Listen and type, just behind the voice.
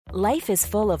Life is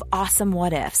full of awesome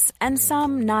what-ifs, and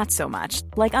some not so much,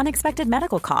 like unexpected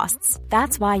medical costs.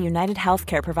 That's why United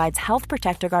Healthcare provides Health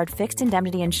Protector Guard fixed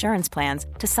indemnity insurance plans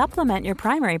to supplement your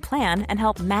primary plan and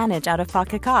help manage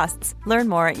out-of-pocket costs. Learn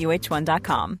more at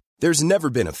uh1.com. There's never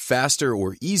been a faster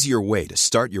or easier way to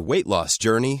start your weight loss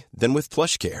journey than with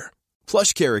PlushCare.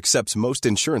 PlushCare accepts most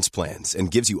insurance plans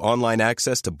and gives you online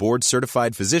access to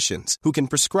board-certified physicians who can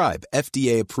prescribe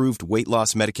FDA-approved weight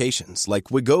loss medications like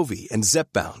Wegovy and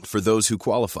Zepbound for those who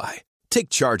qualify. Take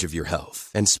charge of your health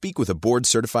and speak with a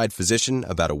board-certified physician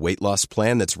about a weight loss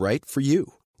plan that's right for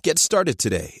you. Get started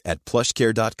today at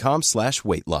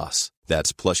plushcare.com/weight loss.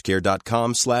 That's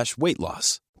plushcare.com/weight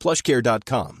loss.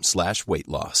 plushcare.com/weight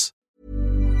loss.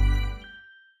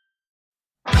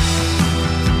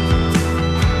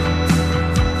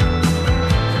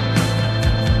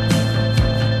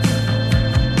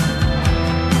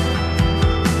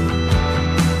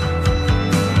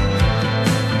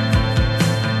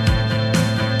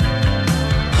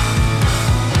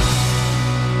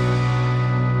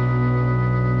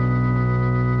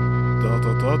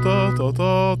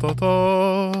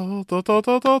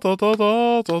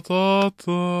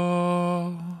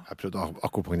 Jeg prøvde å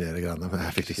akkompagnere greiene, men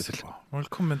jeg fikk det ikke til.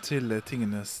 Velkommen til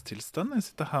Tingenes tilstand. Jeg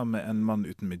sitter her med en mann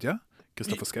uten midje,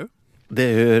 Kristoffer Schau. Det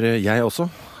gjør jeg også,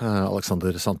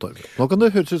 Alexander Sandtorv. Nå kan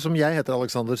det høres ut som jeg heter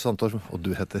Alexander Sandtorv, og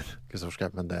du heter Kristoffer Schau,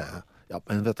 men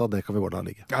men vet du, det kan vi bare la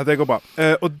ligge. Ja, det går bra.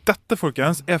 Og dette,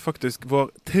 folkens, er faktisk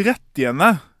vår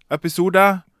 30.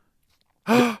 episode.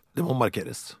 Det må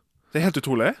markeres. Det er helt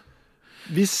utrolig.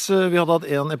 Hvis vi hadde hatt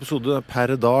en episode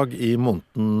per dag i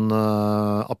måneden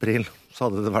april, så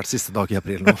hadde det vært siste dag i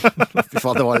april nå. Fy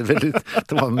faen, det var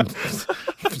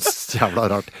jævla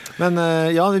rart. Men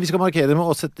ja, vi skal markere med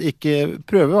å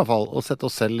prøve i hvert fall å sette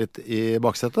oss selv litt i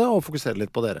baksetet og fokusere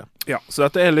litt på dere. Ja, så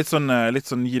dette er litt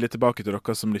sånn gi litt tilbake til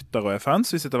dere som lytter og er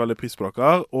fans. Vi setter veldig pris på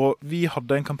dere, og vi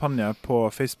hadde en kampanje på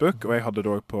Facebook, og jeg hadde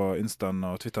det også på Instaen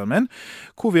og Twitteren min,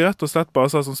 hvor vi rett og slett bare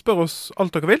sa sånn, spør oss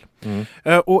alt dere vil.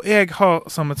 Og jeg har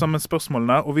samlet sammen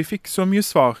spørsmålene, og vi fikk så mye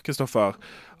svar, Kristoffer,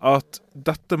 at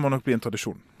dette må nok bli en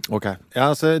tradisjon. Ok,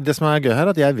 ja, altså det som er gøy her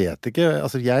er at jeg vet ikke,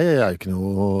 altså jeg er jo ikke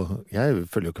noe, jeg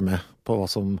følger jo ikke med på hva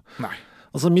som... Nei.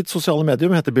 Altså mitt sosiale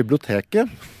medium heter Biblioteket,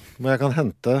 hvor jeg kan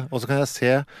hente, og så kan jeg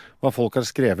se hva folk har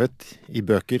skrevet i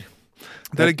bøker.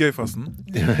 Det er litt gøy, forresten.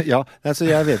 Ja, altså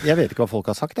jeg vet ikke hva folk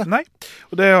har sagt, det. Nei,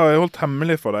 og det har jeg holdt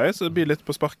hemmelig for deg, så det blir litt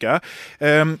på sparket.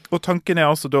 Og tanken er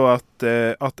altså da at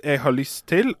jeg har lyst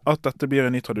til at dette blir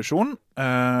en ny tradisjon.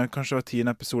 Kanskje var 10.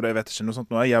 episode, jeg vet ikke, noe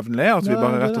sånt nå er jevnlig, at vi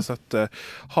bare rett og slett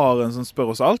har en sånn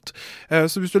spør oss alt.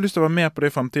 Så hvis du har lyst til å være med på det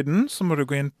i fremtiden, så må du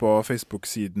gå inn på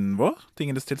Facebook-siden vår,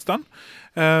 Tingenes tilstand.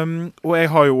 Og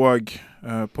jeg har jo også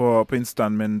på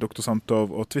Instaen min, Dr. Sandtorv,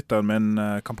 og Twitteren min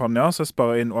kampanje, så jeg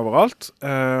sparer inn overalt.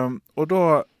 Og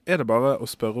da er det bare å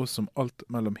spørre oss om alt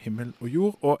mellom himmel og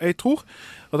jord. Og jeg tror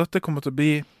at dette kommer til å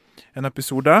bli en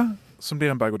episode som blir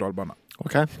en berg-og-dal-bane.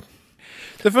 Ok.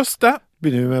 Det første...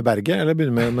 Begynner vi med berget, eller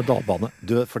begynner vi med dalbane?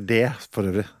 For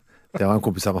øvrig, det var en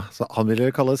kompis av meg. Så han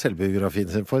ville kalle selvbiografien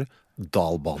sin for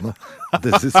dalbane.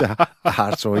 Det synes jeg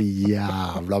er så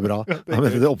jævla bra. Han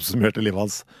mener det oppsummerte livet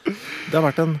hans. Det har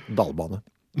vært en dalbane.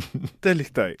 Det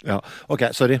likte jeg. Ja, ok,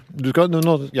 sorry.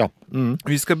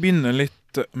 Vi skal begynne litt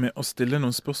med å stille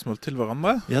noen spørsmål til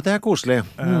hverandre. Ja, det er koselig.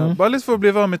 Bare litt for å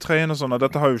bli varm i trøyen og sånn,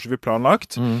 dette har jo ikke vi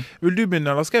planlagt. Vil du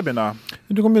begynne, eller skal jeg begynne?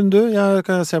 Du kan begynne, du. Jeg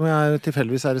kan se om jeg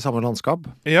tilfeldigvis er i samme landskap.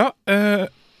 Ja,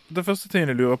 det første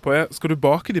tingen jeg lurer på er, skal du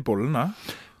bake de bollene?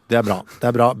 Det er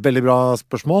bra. Veldig bra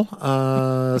spørsmål.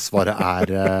 Svaret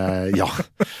er ja,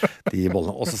 de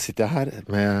bollene. Og så sitter jeg her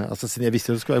med, altså siden jeg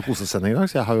visste det skulle være kosesending i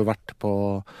dag, så jeg har jo vært på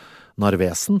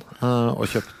Narvesen og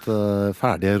kjøpt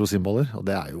ferdige rosinboller, og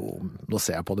det er jo, nå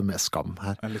ser jeg på det med skam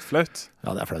her. Er det litt flaut?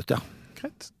 Ja, det er flaut, ja.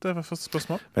 Greit, det var første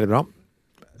spørsmål. Veldig bra.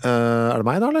 Er det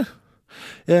meg da, eller?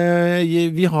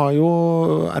 Vi har jo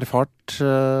erfart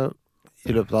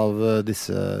i løpet av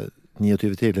disse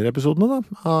 29 tidligere episodene da,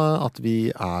 at vi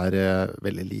er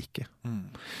veldig like.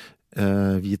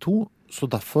 Vi to, så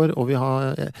derfor, og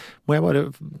må jeg bare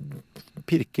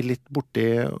pirke litt borti,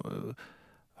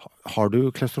 har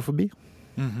du klaustrofobi?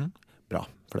 Bra,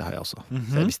 for det har jeg også.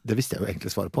 Det visste jeg jo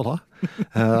egentlig svaret på da.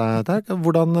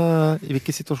 I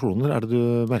hvilke situasjoner er det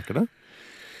du merker det?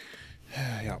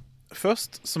 Ja,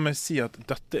 først så må jeg si at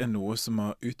dette er noe som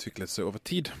har utviklet seg over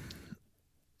tid.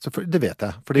 Det vet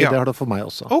jeg, fordi det har det for meg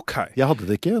også. Ok. Jeg hadde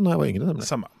det ikke når jeg var yngre, nemlig.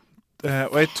 Samme.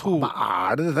 Og jeg tror... Hva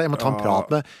er det? Jeg må ta en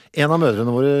prat med en av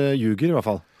mødrene våre ljuger i hvert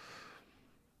fall.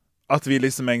 At vi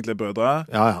liksom egentlig er brødre?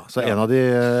 Ja. Så en av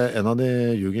de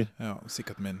ljuger. Ja,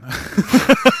 sikkert min.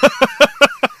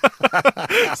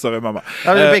 Sorry, mamma.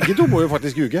 Ja, men begge to må jo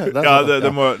faktisk ljuge.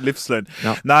 Det må livsløgn.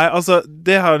 Ja. Nei, altså,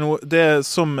 det er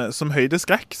som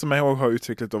høydeskrekk, som jeg også har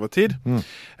utviklet over tid.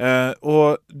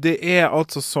 Og det er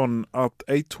altså sånn at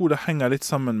jeg tror det henger litt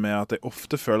sammen med at jeg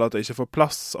ofte føler at jeg ikke får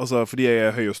plass, altså fordi jeg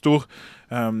er høy og stor.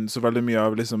 Så veldig mye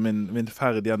av liksom min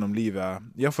ferd gjennom livet,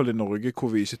 i hvert fall i Norge,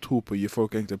 hvor vi ikke tror på å gi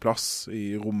folk egentlig plass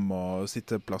i rom og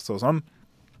sitteplasser og sånn.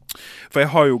 For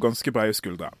jeg har jo ganske breie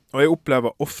skuldre, og jeg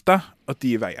opplever ofte at de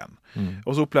er i veien.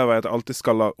 Og så opplever jeg at jeg alltid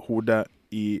skaller hodet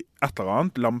i et eller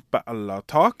annet, lampe eller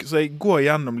tak, så jeg går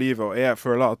gjennom livet og jeg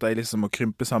føler at jeg liksom må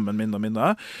krympe sammen mindre og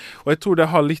mindre. Og jeg tror det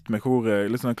har litt med hvor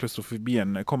liksom den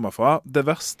klaustrofobien kommer fra. Det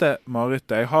verste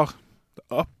marerittet jeg har, det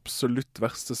absolutt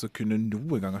verste som kunne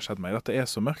noen gang ha skjedd meg, dette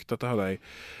er så mørkt, dette hadde jeg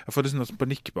får liksom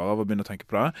panikk bare av å begynne å tenke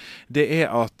på det, det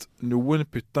er at noen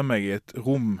putter meg i et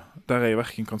rom der jeg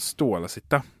hverken kan stå eller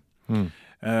sitte.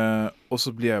 Og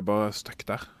så blir jeg bare støkk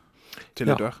der til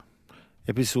jeg dør.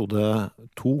 Episode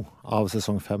 2 av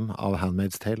sesong 5 av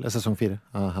Handmaid's Tale, sesong 4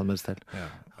 av Handmaid's Tale.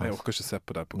 Jeg orker ikke se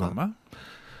på det programmet.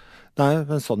 Nei,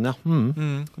 men sånn, ja.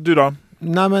 Du da?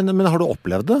 Nei, men har du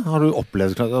opplevd det? Har du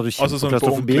opplevd at du kjent sånn på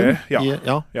klaustrofobien?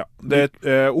 Ja. Det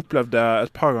opplevde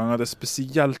et par ganger det,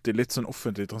 spesielt i litt sånn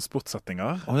offentlige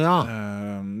transportsettinger.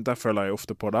 Der føler jeg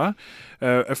ofte på det.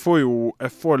 Jeg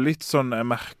får litt sånn, jeg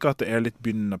merker at det er litt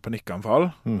begynnende panikkanfall.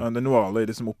 Det når aldri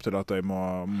liksom opp til at jeg må...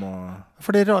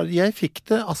 For det er rart, jeg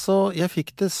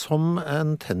fikk det som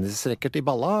en tennisracket i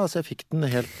balla. Altså, jeg fikk den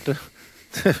helt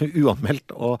uanmeldt,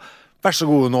 og vær så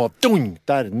god nå,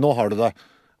 der, nå har du det.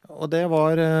 Og det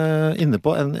var inne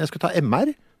på jeg skulle ta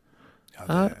MR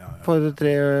for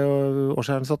 3 år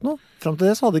siden satt nå. Frem til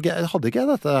det så hadde ikke jeg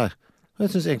dette der.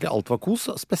 Jeg synes egentlig alt var kos,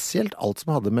 spesielt alt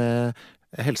som hadde med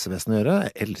helsevesenet å gjøre.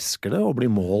 Jeg elsker det, å bli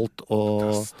målt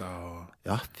og...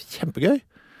 Ja, kjempegøy.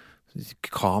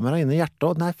 Kamera inne i hjertet,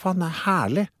 og nei faen, det er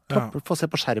herlig. Få se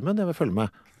på skjermen, det vil følge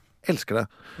med. Elsker det.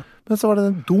 Men så var det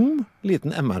en dum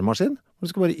liten MR-maskin. Du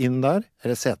skal bare inn der,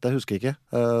 eller sete, jeg husker ikke.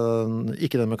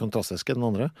 Ikke den med kontrastvæske, den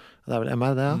andre. Det er vel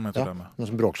MR, det, ja. Noe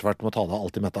som bråksvært må ta det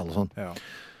alt i metall og sånn.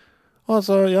 Og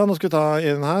så, nå skal vi ta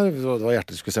inn her. Det var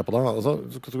hjertet du skulle se på da. Og så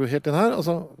skal du helt inn her. Og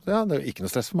så, det er jo ikke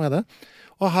noe stress for meg, det.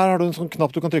 Og her har du en sånn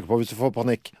knapp du kan trykke på hvis du får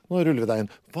panikk. Nå ruller vi deg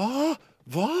inn. Hva?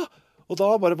 Og da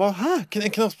bare, hæ?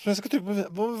 En knapp som jeg skal trykke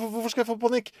på? Hvorfor skal jeg få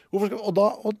panikk?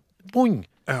 Boing!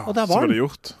 Og der var den.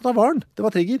 Der var den. Det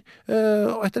var trigger.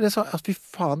 Og etter det sa jeg, fy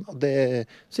faen,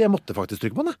 så jeg måtte faktisk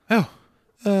trykke på den.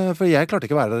 For jeg klarte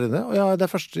ikke å være der inne. Og det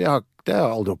har jeg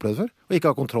aldri opplevd før. Å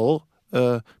ikke ha kontroll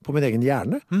på min egen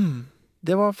hjerne.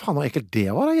 Det var faen hvor ekkelt det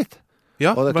var, gitt.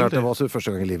 Og det er klart, det var også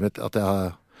første gang i livet mitt at jeg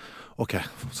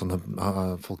sånne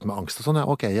folk med angst og sånn,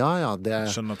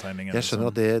 skjønner tegningen. Jeg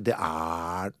skjønner at det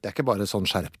er ikke bare sånn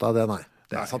skjerp deg, det, nei.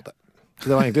 Det er sant, det. Så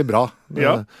det var egentlig bra. Det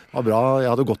var bra,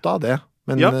 jeg hadde godt av det.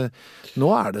 Men nå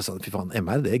er det sånn, fy faen,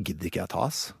 MR, det gidder ikke jeg ta,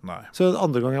 ass. Så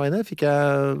andre gang jeg var inne, fikk jeg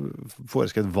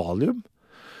foreskrevet valium.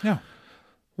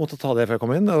 Måtte ta det før jeg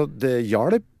kom inn, og det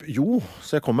hjalp jo,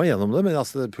 så jeg kom meg gjennom det, men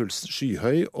altså, pulsen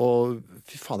skyhøy, og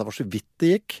fy faen, det var så vidt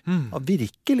det gikk.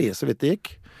 Virkelig så vidt det gikk.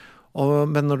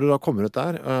 Men når du da kommer ut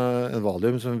der, en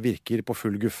valium som virker på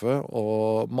full guffe,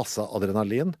 og masse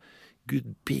adrenalin, Gud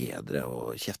bedre,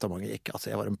 og kjeft av mange gikk.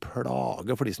 Altså, jeg var en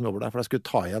plage for de som jobber der, for jeg skulle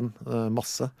ta igjen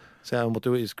masse. Så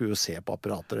jeg skulle jo se på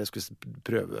apparater, jeg skulle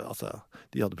prøve, altså,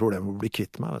 de hadde problemer med å bli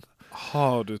kvitt meg, vet du.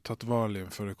 Har du tatt valium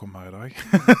før du kom her i dag?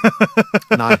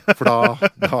 Nei, for da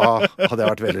hadde jeg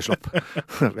vært veldig slapp.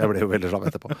 Jeg ble jo veldig slapp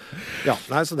etterpå.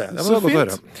 Så det var godt å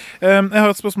høre. Jeg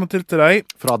har et spørsmål til deg.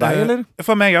 Fra deg, eller?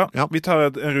 Fra meg, ja. Vi tar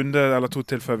en runde eller 2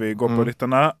 til før vi går på litt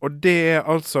denne. Og det er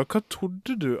altså, hva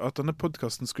trodde du at denne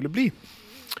podcasten skulle bli?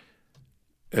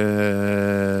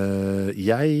 Den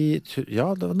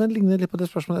ligner litt på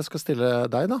det spørsmålet jeg skal stille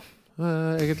deg, da.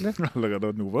 Egentlig. Allerede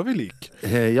nå var vi lik.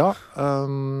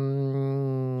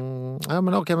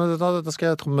 Men ok, men da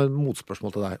skal jeg ta med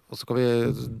motspørsmål til deg, og så kan vi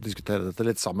diskutere dette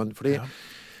litt sammen, fordi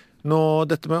nå,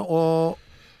 dette med å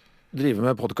drive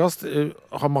med podcast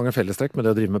har mange fellestrekk med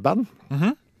det å drive med band.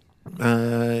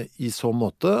 I så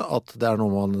måte at det er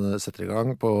noe man setter i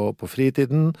gang på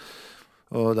fritiden,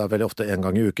 og det er veldig ofte en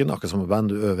gang i uken, akkurat som med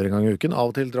band, du øver en gang i uken. Av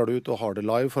og til drar du ut og har det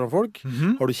live foran folk.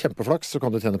 Har du kjempeflaks, så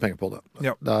kan du tjene penger på det.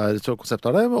 Det er så konseptet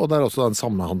av det, og det er også en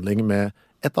samhandling med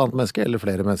et annet menneske, eller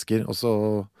flere mennesker. Og så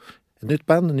et nytt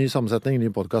band, ny sammensetning, ny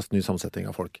podcast, ny sammensetning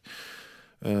av folk.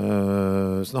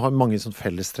 Så det har mange sånn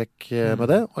fellestrekk med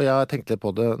det, og jeg tenkte litt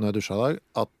på det når jeg dusja i dag,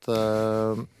 at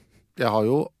jeg har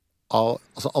jo,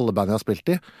 alle band jeg har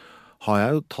spilt i, har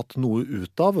jeg jo tatt noe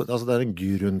ut av. Altså det er en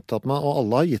grunn til at og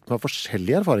alle har gitt meg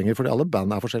forskjellige erfaringer, fordi alle band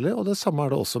er forskjellige, og det samme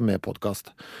er det også med podcast.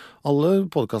 Alle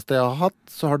podcaster jeg har hatt,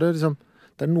 så har det liksom,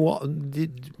 det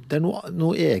er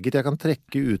noe eget jeg kan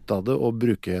trekke ut av det og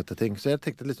bruke til ting. Så jeg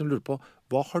tenkte liksom lure på,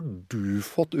 hva har du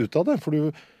fått ut av det? For du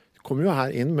kommer jo her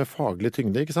inn med faglig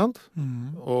tyngde, ikke sant?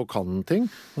 Og kan ting.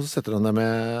 Og så setter han deg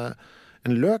med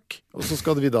en løk, og så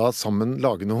skal vi da sammen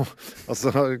lage noe.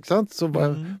 Altså, ikke sant? Så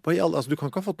altså, du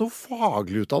kan ikke ha fått noe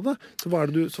faglig ut av det. Så hva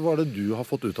er det du har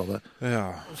fått ut av det?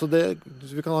 Ja. Så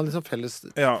vi kan ha liksom felles...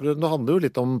 For det handler jo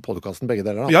litt om podcasten begge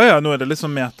deler, da. Ja, nå er det litt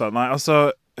sånn meta. Nei,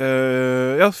 altså...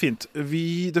 ja, fint.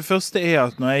 Det første er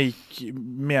at når jeg gikk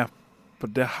med på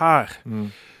det her,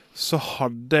 så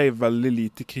hadde jeg veldig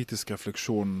lite kritisk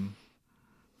refleksjon.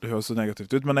 Det høres så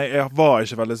negativt ut, men jeg var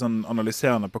ikke veldig sånn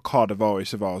analyserende på hva det var og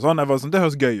ikke var. Sånn. Jeg var sånn, det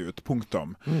høres gøy ut,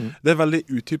 punktum. Det er veldig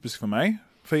utypisk for meg,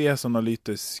 for jeg er så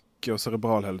analytisk og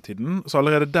cerebral hele tiden. Så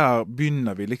allerede der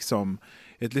begynner vi liksom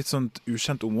et litt sånt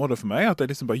ukjent område for meg, at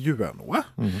jeg liksom bare gjør noe.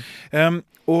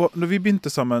 Og når vi begynte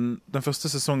sammen den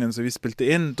første sesongen som vi spilte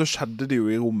inn, da skjedde det jo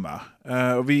i rommet.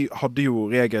 Og vi hadde jo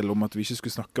regel om at vi ikke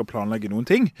skulle snakke og planlegge noen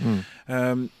ting.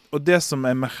 Og det som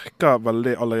jeg merket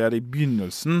veldig allerede i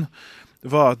begynnelsen,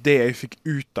 var at det jeg fikk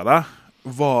ut av det,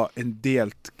 var en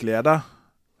delt glede.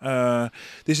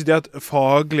 Det er ikke det at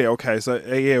faglig, ok, så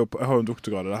jeg har jo en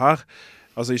doktorgrad i det her,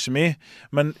 altså ikke mye,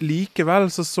 men likevel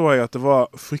så jeg at det var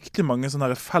fryktelig mange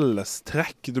sånne her felles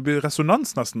trekk. Det blir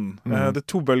resonans nesten. Det er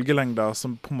 2 bølgelengder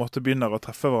som på en måte begynner å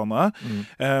treffe hverandre.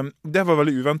 Det var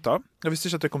veldig uventet. Jeg visste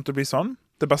ikke at det kom til å bli sånn.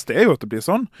 Det beste er jo at det blir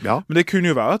sånn. Men det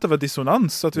kunne jo være at det var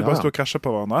dissonans, at vi bare stod og krasjer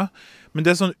på hverandre. Men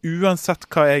det er sånn, uansett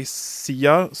hva jeg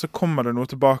sier, så kommer det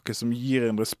noe tilbake som gir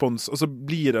en respons, og så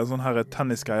blir det en sånn her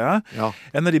tennisgreie.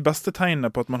 En av de beste tegnene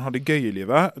på at man har det gøy i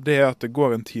livet, det er at det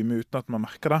går en time uten at man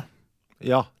merker det.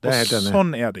 Ja, det er helt enig. Og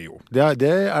sånn er det jo. Det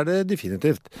er det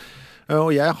definitivt.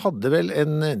 Og jeg hadde vel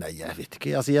nei, jeg vet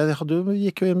ikke, altså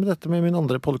gikk jo inn med dette med min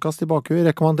andre podcast i Baku,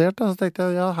 rekommandert, så tenkte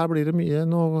jeg, ja, her blir det mye,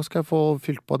 nå skal jeg få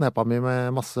fylt på nepa mi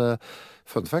med masse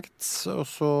fun facts, og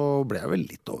så ble jeg vel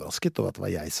litt overrasket over at det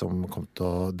var jeg som kom til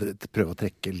å prøve å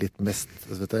trekke litt mest,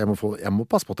 jeg må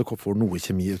passe på at det får noe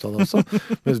kjemi ut av det også,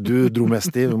 mens du dro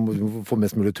mest i, må få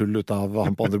mest mulig tull ut av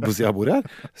han på andre på siden av bordet her,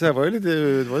 så jeg var jo litt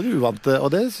uvant, og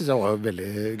det synes jeg var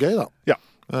veldig gøy da. Ja.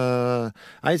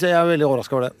 Nei, så jeg er veldig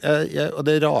overrasket over det. Og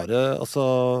det rare, altså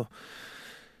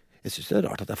jeg synes det er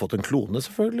rart at jeg har fått en klone,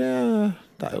 selvfølgelig.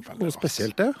 Det er jo noe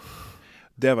spesielt, det.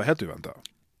 Det var helt uventet.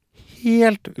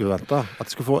 Helt uventet at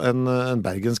jeg skulle få en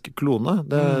bergensk klone.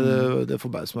 Det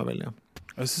forbauser meg veldig.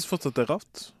 Jeg synes fortsatt det er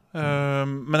rart.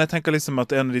 Men jeg tenker liksom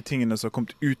at en av de tingene som har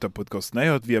kommet ut av podcasten er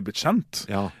jo at vi har blitt kjent.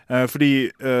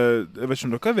 Fordi, jeg vet ikke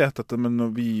om dere vet dette, men når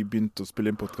vi begynte å spille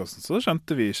inn podcasten, så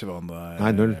kjente vi ikke hverandre.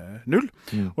 Nei, null.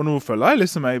 Og nå føler jeg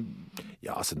liksom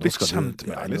altså, litt kjent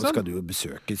med deg, liksom. Nå skal du jo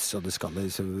besøkes, og det skal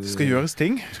gjøres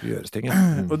ting.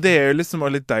 Og det er jo liksom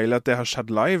litt deilig at det har skjedd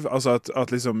live, altså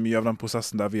at liksom mye av den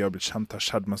prosessen der vi har blitt kjent har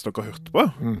skjedd mens dere har hørt på.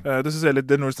 Det synes jeg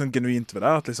det er noe sånn genuint ved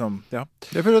det, at liksom, ja.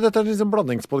 Jeg føler at dette er liksom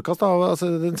blandingspodcast,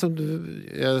 altså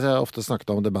jeg har ofte snakket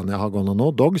om det bandet jeg har gående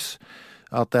nå, Dogs,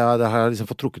 at jeg har liksom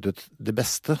fått trukket ut det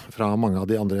beste fra mange av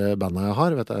de andre bandene jeg har,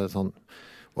 vet jeg, sånn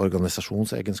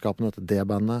organisasjonsegenskapene til det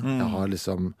bandet, jeg har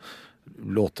liksom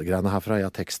låtegreiene herfra, jeg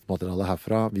har tekstmateriale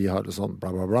herfra, vi har sånn bla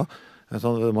bla bla,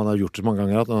 sånn, man har gjort det så mange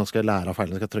ganger at nå skal jeg lære av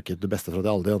feilene, skal jeg trykke ut det beste fra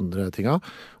alle de andre tingene,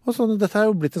 og sånn, dette er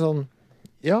jo blitt en sånn,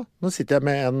 ja, nå sitter jeg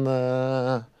med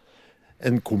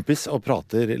en kompis og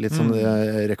prater litt sånn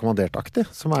rekommandertaktig,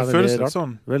 som er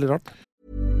veldig rart.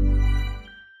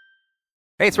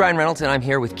 Hey, it's Ryan Reynolds, and I'm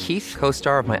here with Keith,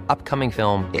 co-star of my upcoming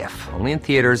film, If, only in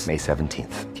theaters May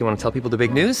 17th. Do you want to tell people the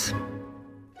big news?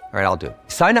 All right, I'll do it.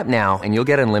 Sign up now and you'll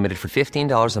get unlimited for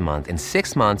 $15 a month and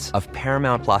 6 months of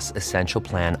Paramount Plus Essential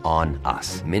Plan on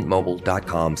us.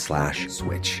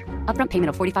 MintMobile.com/switch. Upfront payment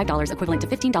of $45 equivalent to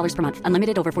 $15 per month.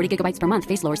 Unlimited over 40 gigabytes per month.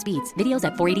 Face lower speeds. Videos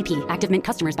at 480p. Active Mint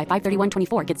customers by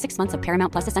 531.24 get 6 months of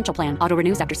Paramount Plus Essential Plan. Auto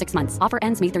renews after 6 months. Offer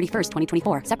ends May 31st,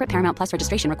 2024. Separate Paramount Plus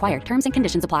registration required. Terms and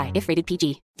conditions apply if rated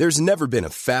PG. There's never been a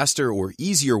faster or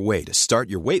easier way to start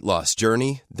your weight loss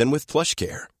journey than with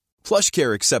PlushCare.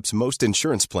 PlushCare accepts most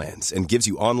insurance plans and gives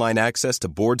you online access to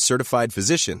board-certified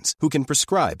physicians who can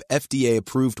prescribe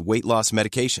FDA-approved weight loss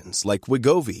medications like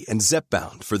Wegovy and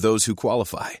Zepbound for those who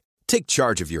qualify. Take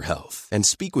charge of your health and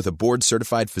speak with a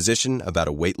board-certified physician about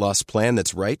a weight loss plan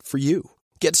that's right for you.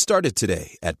 Get started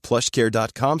today at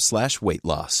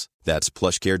plushcare.com/weightloss. That's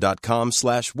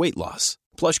plushcare.com/weightloss.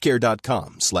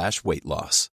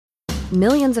 plushcare.com/weightloss.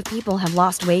 Millions of people have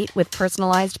lost weight with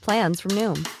personalized plans from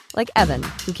Noom. Like Evan,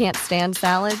 who can't stand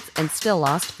salads and still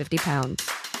lost 50 pounds.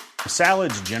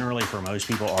 Salads generally for most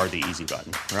people are the easy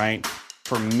button, right?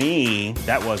 For me,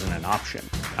 that wasn't an option.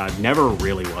 I never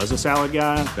really was a salad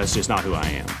guy. That's just not who I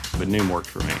am. But Noom worked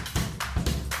for me.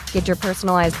 Get your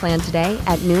personalized plan today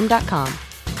at Noom.com.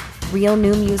 Real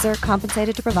Noom user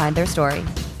compensated to provide their story.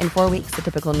 In 4 weeks, the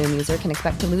typical Noom user can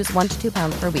expect to lose 1 to 2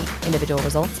 pounds per week. Individual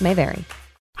results may vary.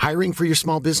 Hiring for your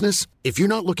small business? If you're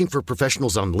not looking for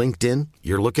professionals on LinkedIn,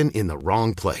 you're looking in the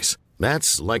wrong place.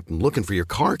 That's like looking for your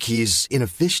car keys in a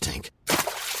fish tank.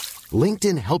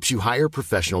 LinkedIn helps you hire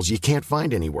professionals you can't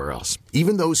find anywhere else,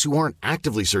 even those who aren't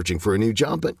actively searching for a new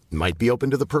job but might be open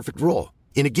to the perfect role.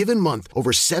 In a given month,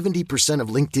 over 70% of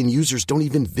LinkedIn users don't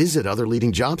even visit other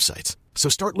leading job sites. So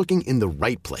start looking in the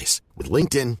right place. With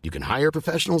LinkedIn, you can hire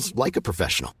professionals like a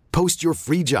professional. Post your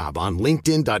free job on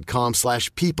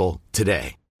linkedin.com/people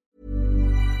today.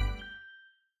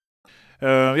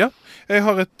 Ja, jeg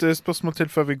har et spørsmål til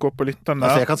før vi går på lytterne.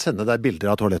 Altså, jeg kan sende deg bilder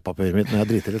av toalettpapiret mitt når jeg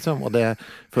driter, liksom, og det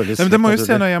føles... Men det må jo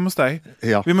se når jeg er hjemme hos deg.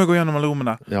 Ja. Vi må gå gjennom alle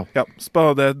rommene. Ja. Ja,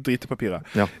 spar det dritepapiret.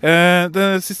 Ja.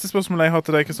 Det siste spørsmålet jeg har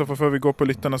til deg, Kristoffer, før vi går på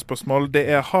lytternes spørsmål, det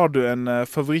har du en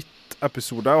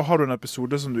favorittepisode, og har du en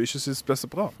episode som du ikke synes ble så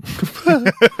bra?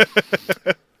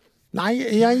 Nei,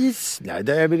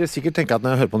 jeg vil sikkert tenke at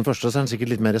når jeg hører på den første, så er den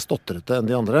sikkert litt mer stotterete enn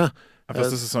de andre. Den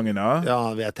første sesongen, ja?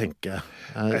 Ja, vil jeg tenke.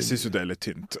 Jeg synes jo det er litt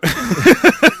tynt.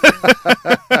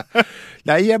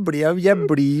 Nei, jeg blir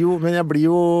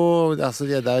jo altså,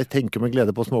 jeg tenker med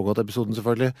glede på Smågodt-episoden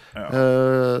selvfølgelig,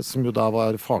 som jo da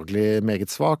var faglig meget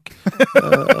svak.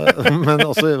 Men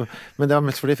det var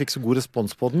mest fordi jeg fikk så god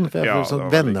respons på den, for jeg fikk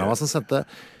sånn venner av meg som sendte.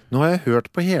 Nå har jeg hørt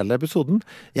på hele episoden.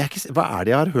 Hva er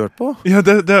det jeg har hørt på? Ja,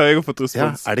 det har jeg fått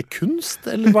respons. Ja, er det kunst,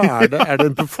 eller hva er det? Er det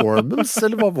en performance,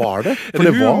 eller hva var det? Er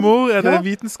det humor? Er det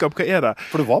vitenskap? Hva er det?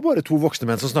 For det var bare 2 voksne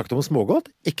menn som snakket om smågodt,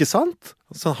 ikke sant?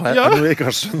 Så har jeg noe jeg ikke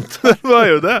har skjønt. Det var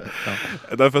jo det.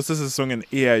 Den første sesongen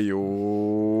er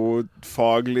jo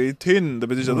faglig tynn. Det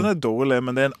betyr ikke at den er dårlig,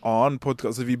 men det er en annen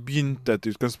podcast. Altså, vi begynte et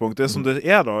utgangspunkt. Det er som det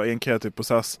er da, i en kreativ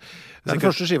prosess. Det er den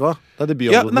første skiva. Det er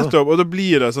debutalbumet. Ja, nettopp. Og da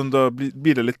blir det sånn, da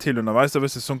blir det litt til underveis. Det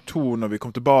var sesong 2 når vi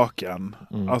kom tilbake igjen.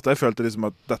 At jeg følte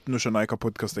liksom at nå skjønner jeg hva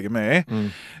podcast jeg er med i.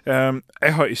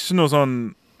 Jeg har ikke noen sånn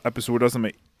episoder som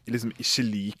jeg liksom ikke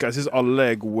liker. Jeg synes alle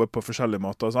er gode på forskjellige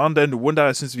måter og sånn. Det er noen der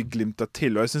jeg synes vi glimter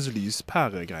til, og jeg synes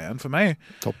lyspære-greien for meg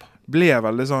ble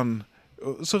veldig sånn,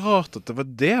 så rart at det var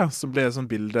det som ble et sånt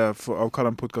bilde av hva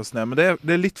den podcasten er. Men det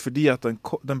er litt fordi at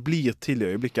den blir til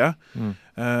i øyeblikket.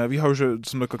 Vi har jo ikke,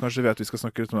 som dere kanskje vet, vi skal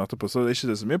snakke litt om etterpå, så det er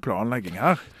ikke så mye planlegging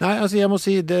her. Nei, altså jeg må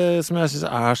si, det som jeg synes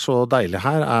er så deilig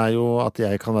her, er jo at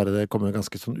jeg kan komme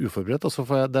ganske sånn uforberedt, og så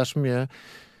får jeg, det er så mye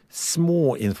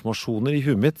små informasjoner i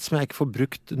huet mitt som jeg ikke får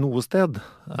brukt noe sted.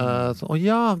 Jeg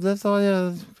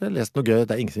leste noe gøy.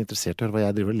 Det er ingen som er interessert i å høre hva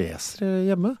jeg driver og leser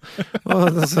hjemme.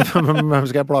 Hvem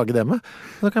skal jeg plage det med?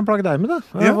 Da kan jeg plage deg med det.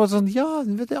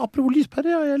 Apropos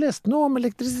lyspære, jeg leste noe om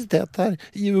elektrisitet her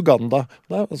i Uganda.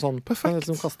 Det er sånn, perfekt.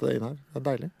 Jeg kaste det inn her. Det er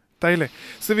deilig. Deilig.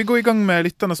 Så vi går i gang med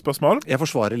lytternes spørsmål. Jeg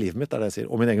forsvarer livet mitt, det er det jeg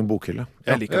sier. Og min egen bokhylle.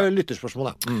 Jeg liker det.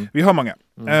 Lytterspørsmål, Vi har mange.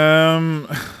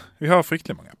 Vi har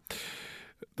fryktelig mange.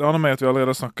 Det aner meg at vi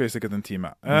allerede snakker i sikkert en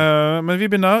time. Men vi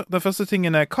begynner. Den første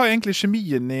tingen er, hva er egentlig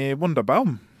kjemien i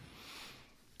Wunderbaum?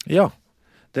 Ja,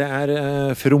 det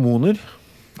er feromoner.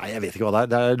 Nei, jeg vet ikke hva det er.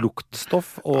 Det er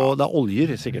luktstoff, og det er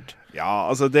oljer, sikkert. Ja,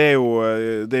 altså det er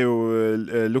jo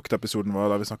luktepisoden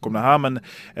vår der vi snakker om det her, men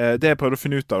det jeg prøvde å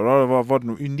finne ut av, da, var det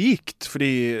noe unikt,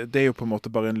 fordi det er jo på en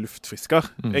måte bare en luftfrisker,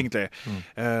 egentlig.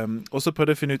 Og så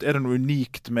prøvde jeg å finne ut, er det noe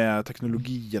unikt med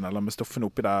teknologien eller med stoffene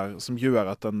oppi der, som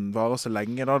gjør at den varer så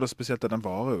lenge da? Det er spesielt at den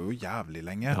varer jo jævlig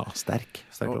lenge. Ja, sterk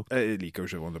lukt. Jeg liker jo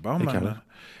ikke Wunderbaum, men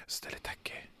så det er litt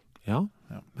tacky. Ja.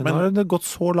 Men nå har det gått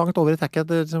så langt over i tekket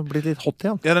at det blir litt hot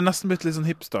igjen. Ja, det er nesten blitt litt sånn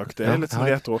hipstak. Det er litt sånn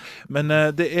retro. Men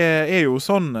det er jo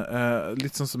sånn,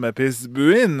 litt sånn som med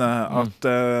Pissbuin, at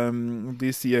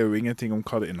de sier jo ingenting om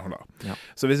hva det inneholder. Ja.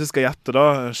 Så hvis jeg skal gjette da,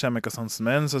 kjemikersansen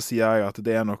min, så sier jeg at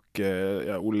det er nok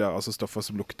olje, altså stoffer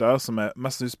som lukter, som er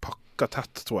mest pakket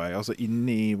tett, tror jeg. Altså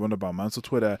inni Wunderbaumen, så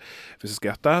tror jeg det, hvis jeg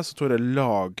skal gjette, så tror jeg det er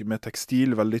lag med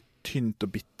tekstil, veldig tynt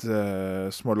og bitte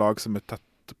små lag som er tett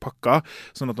pakka,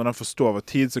 sånn at når den forstår over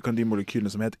tid, så kan de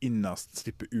molekylene som er helt innerst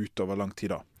slippe ut over lang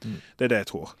tid da. Det er det jeg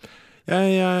tror.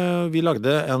 Vi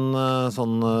lagde en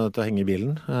sånn til å henge i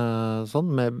bilen, sånn,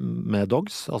 med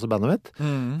Dogs, altså bandet mitt,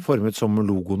 formet som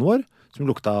logoen vår, som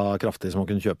lukta kraftig, som man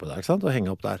kunne kjøpe der, ikke sant? Og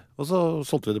henge opp der. Og så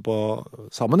solgte vi det på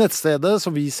samme nettstedet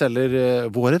som vi selger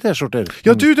våre t-skjorter.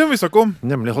 Ja, det må vi snakke om!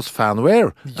 Nemlig hos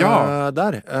Fanwear. Ja!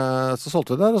 Der. Så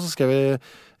solgte vi der, og så skrev vi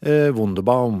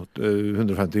Wunderbaum,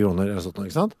 150 kroner eller sånt,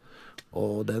 ikke sant?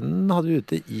 Og den hadde vi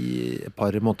ute i et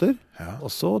par måneder,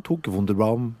 og så tok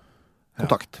Wunderbaum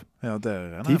kontakt. Ja,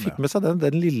 de fikk med seg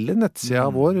den lille nettsida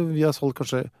vår. Vi har solgt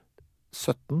kanskje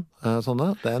 17 sånne.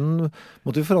 Den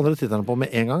måtte vi forandre tittelen på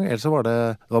med en gang, ellers så var det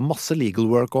var masse legal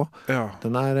work også. Ja.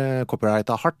 Den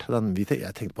copyrightet hardt.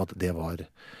 Jeg tenkte på at det var...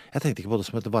 Jeg tenkte ikke på det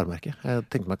som et varemerke. Jeg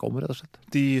tenkte meg ikke om, rett og slett.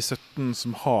 De 17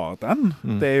 som har den,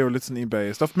 det jo litt sånn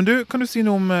eBay-stoff. Men du, kan du si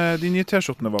noe om de nye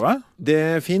t-skjortene våre?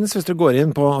 Det finnes hvis du går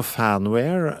inn på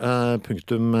fanwear.no,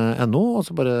 og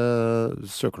så bare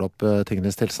søker du opp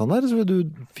tingenes tilstand der, så vil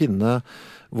du finne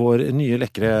vår nye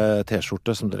lekre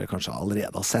t-skjorte, som dere kanskje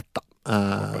allerede har sett da.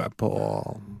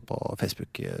 På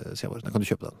Facebook-siden vår. Da kan du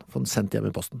kjøpe den. Få den sendt hjem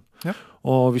i posten. Ja.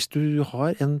 Og hvis du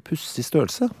har en pussig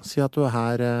størrelse, si at du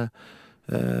er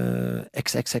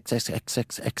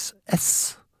XXXXXXS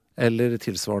eller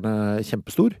tilsvarende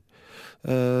kjempestor,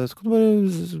 så kan du bare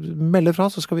melde fra,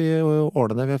 så skal vi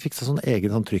ordne det. Vi har fikset sånn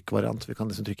egen sånn trykkvariant. Vi kan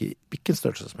liksom trykke i hvilken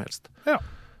størrelse som helst. Ja.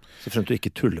 Så fremt du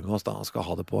ikke tuller med oss da, og skal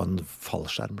ha det på en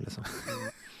fallskjerm, liksom.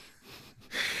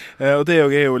 Og det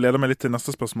leder meg litt til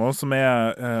neste spørsmål, som jeg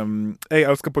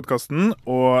elsker podcasten,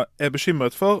 og er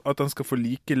bekymret for at den skal få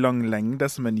like lang lengde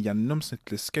som en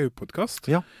gjennomsnittlig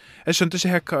Skau-podcast. Ja. Jeg skjønte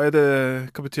ikke helt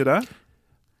hva betyr det?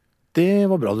 Det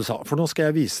var bra du sa, for nå skal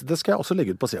jeg vise, det skal jeg også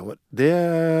legge ut på siden vår.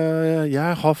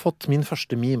 Jeg har fått min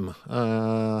første meme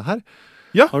her.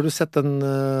 Ja. Har du sett den,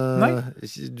 Nei.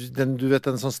 Du vet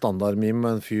en sånn standard-meme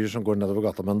med en fyr som går nedover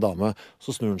gata med en dame,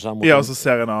 så snur han seg mot Ja, og så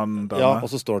ser en annen dame. Ja,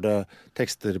 og så står det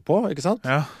tekster på, ikke sant?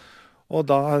 Ja. Og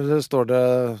der står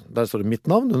det mitt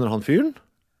navn under han fyren,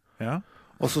 Ja.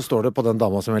 og så står det på den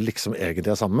dama som jeg liksom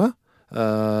egentlig er sammen med,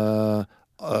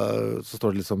 så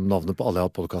står det liksom navnet på alle jeg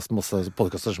har hatt podcasten, masse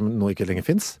podcaster som nå ikke lenger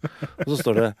finnes, og så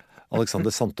står det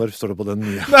Alexander Sandtorf, står det på den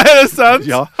nye. Nei, er det sant?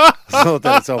 Ja, så det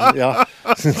liksom, ja,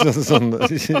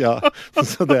 ja,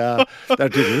 så det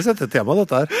tydeligvis et tema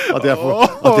dette her, at jeg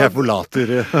forlater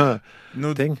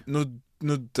ting.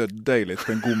 Nå døde jeg litt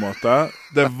på en god måte.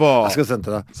 Det var... Jeg skal sende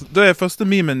til deg. Det første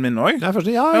memen min også. Ja,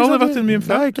 jeg har aldri vært i en meme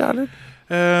før. Nei, ikke heller.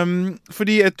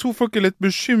 Fordi jeg tror folk litt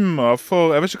bekymret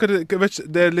for jeg vet ikke,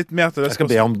 det litt mer til det jeg skal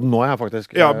be om den nå,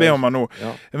 faktisk. Ja, be om den nå.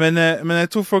 Ja. Men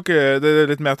jeg tror folk det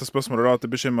litt mer til spørsmålet da, at det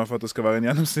er bekymret for at det skal være en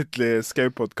gjennomsnittlig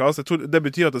Skau-podcast. Jeg tror det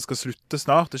betyr at det skal slutte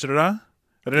snart, ikke det?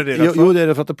 Er det de er redd for? Jo, det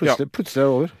er for at det plutselig er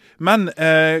over. Men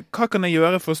hva kan jeg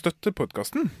gjøre for å støtte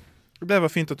podcasten? Det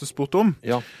var fint at du spurte om.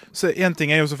 Ja. Så en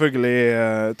ting er jo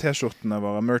selvfølgelig t-skjortene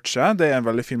våre, merchet. Det er en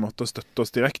veldig fin måte å støtte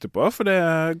oss direkte på, for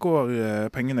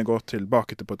pengene går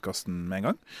tilbake til podcasten med en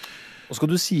gang. Og skal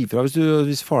du si fra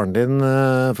hvis faren din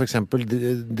for eksempel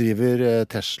driver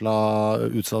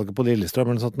Tesla-utsalget på Lillestrøm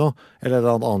eller noe sånt nå, eller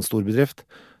en annen stor bedrift,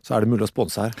 så er det mulig å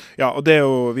sponse her. Ja, og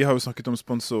vi har jo snakket om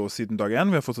sponsor siden dag 1.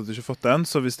 Vi har fortsatt ikke fått den,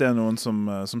 så hvis det er noen som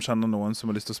kjenner noen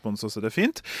som har lyst til å sponse oss, så er det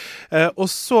fint. Og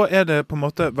så er det på en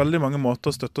måte veldig mange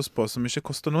måter å støtte oss på som ikke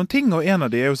koster noen ting, og en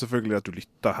av de er jo selvfølgelig at du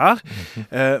lytter her.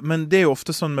 Men det er jo ofte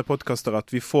sånn med podcaster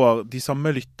at vi får de samme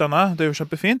lytterne, det er jo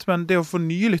kjempefint, men det å få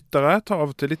nye lyttere tar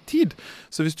av og til litt tid.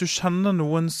 Så hvis du kjenner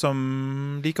noen som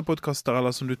liker podcaster,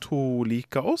 eller som du tror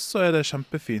liker oss, så er det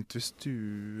kjempefint hvis du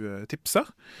tipser.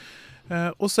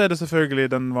 Og så er det selvfølgelig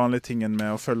den vanlige tingen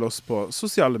med å følge oss på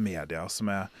sosiale medier, som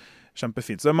er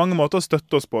kjempefint. Så det er mange måter å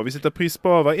støtte oss på. Vi setter pris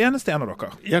på hver eneste en av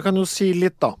dere. Jeg kan jo si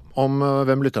litt da, om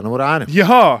hvem lytterne våre er.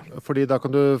 Ja! Fordi da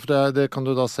kan det kan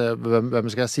du da se hvem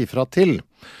skal jeg si fra til.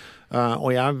 Og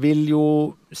jeg vil jo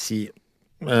si,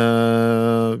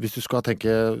 hvis du skal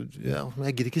tenke, ja,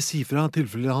 jeg gidder ikke si fra,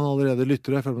 tilfelle han allerede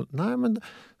lytter. Nei, men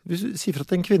hvis du sier fra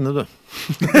til en kvinne, du.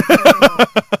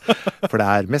 For det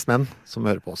er mest menn som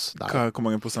hører på oss. Hvor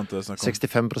mange prosent er det snakk om?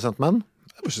 65% menn.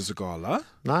 Det var ikke så gale.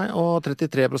 Nei, og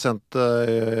 33%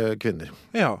 kvinner.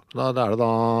 Ja. Da er det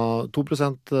da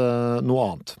 2% noe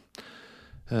annet.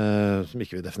 Som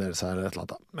ikke vil definere seg eller et eller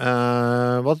annet.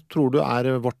 Hva tror du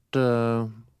er vårt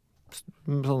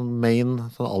sånn main,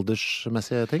 sånn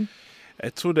aldersmessige ting?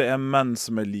 Jeg tror det er menn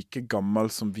som er like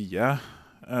gammel som vi er.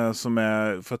 Som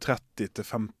er fra 30 til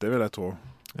 50, vil jeg tro.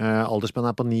 Aldersspenn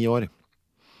er på 9 år.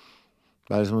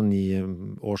 Det er liksom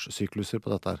 9 års sykluser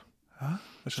på dette her. Ja,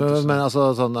 men altså,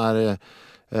 sånn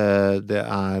det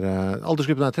er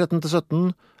aldersgruppen er 13 til 17,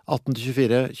 18 til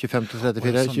 24, 25 til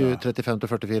 34, 35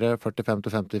 til 44, 45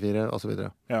 til 54, og så videre.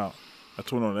 Ja, jeg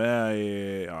tror nå det er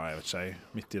jeg vet ikke,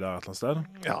 midt i der et eller annet sted.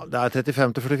 Ja, det er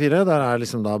 35 til 44, der er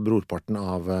liksom da brorparten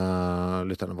av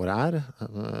lytterne våre er.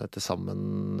 Til sammen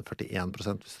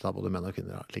 41%, hvis det tar både menn og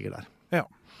kvinner, ligger der. Ja.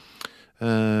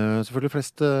 Selvfølgelig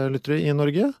flest lyttere i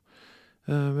Norge.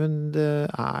 Men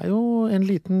det er jo en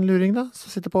liten luring da,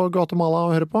 som sitter på Guatemala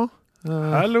og hører på.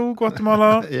 Hallo,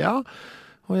 Guatemala! Ja,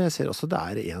 og jeg ser også det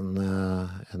er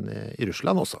en i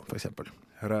Russland også, for eksempel.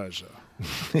 Raja.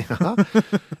 Ja.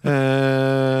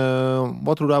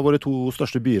 Hva tror du er våre 2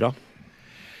 største byer da?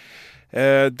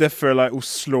 Det føler jeg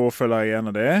Oslo, føler jeg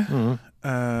en av det.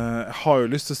 Jeg har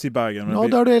jo lyst til å si Bergen. Ja,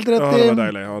 det har du helt rett i. Det var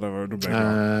deilig. Ja, det var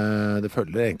det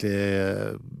følger egentlig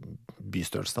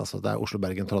bystørrelsen. Altså. Det er Oslo,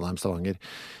 Bergen, Trondheim, Stavanger,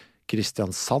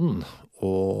 Kristiansand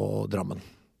og Drammen.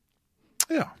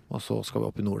 Ja. Og så skal vi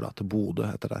opp i nord da, til Bodø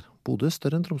etter der. Bodø er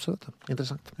større enn Tromsø, vet du.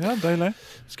 Interessant. Ja, deilig.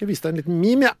 Skal jeg vise deg en liten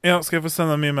meme, ja? Ja, skal jeg få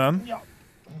sende en meme den? Ja.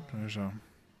 Skal vi se.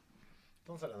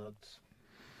 Sånn ser den ut.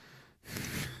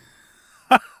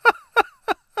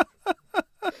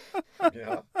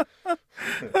 Ja.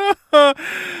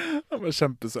 Den var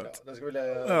kjempesøt.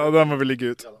 Ja, den må vi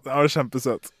ligge ut. Den var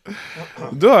kjempesøt.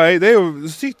 Det er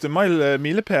jo sykt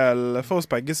milepæl for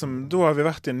oss begge, som da har vi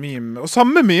vært i en meme. Og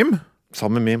samme meme!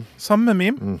 Samme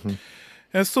meme.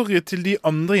 Sorry til de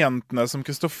andre jentene som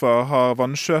Kristoffer har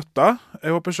vannskjøta.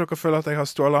 Jeg håper ikke dere føler at jeg har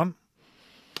stålen.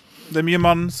 Det er mye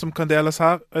mann som kan deles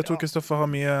her. Jeg tror Kristoffer har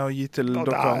mye å gi til dere.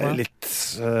 Det er litt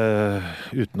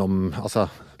utenom, altså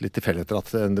litt tilfeldigheter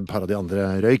at et par av de andre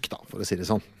røyk da, for å si det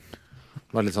sånn.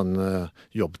 Det var litt sånn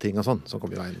jobbting og sånn som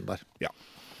kom i veien der. Ja,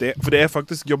 for det er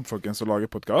faktisk jobbfolkens som lager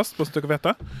podcast, bare så dere vet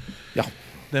det. Ja.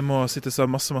 Det må sittes av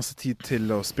masse tid til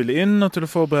å spille inn og til å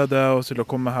forberede og til å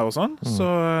komme her og sånn. Så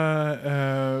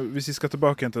hvis vi skal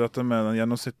tilbake igjen til dette med den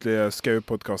gjennomsnittlige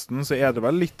Skau-podcasten, så er det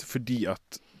vel litt fordi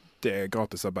at det er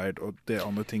gratisarbeid, og det er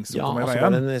andre ting som kommer i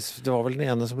veien. Det var vel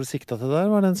den ene som ble siktet til der,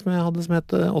 var den som jeg hadde som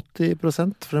het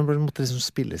 80%, for den måtte liksom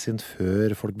spilles inn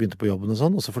før folk begynte på jobben og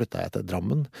sånn, og så flyttet jeg til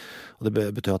Drammen, og det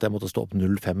betød at jeg måtte stå opp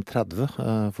 05:30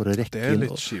 for å rekke inn,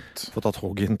 få ta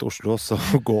toget inn til Oslo, og så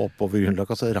gå opp over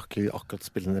Grünerløkka, og så rakk vi akkurat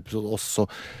spille en episode, og så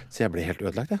jeg ble helt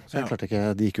ødelagt, så jeg klarte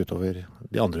ikke, det gikk utover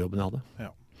de andre jobbene jeg hadde.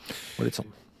 Ja. Og litt sånn.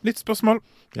 Litt spørsmål.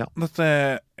 Ja. Dette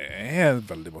er et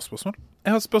veldig bra spørsmål. Jeg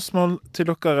har et spørsmål til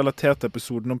dere relatert til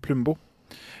episoden om Plumbo.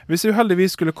 Hvis jeg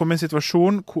uheldigvis skulle komme i en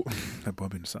situasjon hvor jeg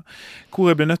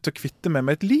blir nødt til å kvitte meg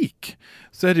med et lik,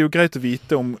 så er det jo greit å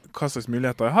vite om hva slags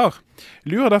muligheter jeg har.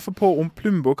 Jeg lurer derfor på om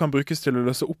Plumbo kan brukes til å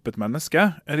løse opp et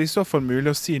menneske. Er det i så fall mulig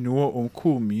å si noe om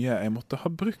hvor mye jeg måtte ha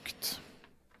brukt?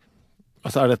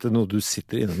 Altså, er dette noe du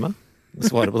sitter inne med?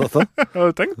 Svare på dette?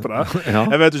 Har du tenkt på det? Ja.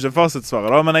 Jeg vet ikke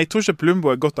fasitsvaret da, men jeg tror ikke Plumbo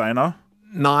er godt egnet.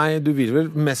 Nei, du vil vel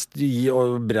mest gi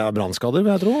brannskader,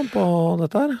 vil jeg tro, på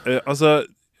dette her?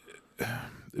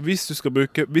 Hvis du skal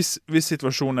bruke, hvis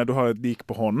situasjonen er du har et lik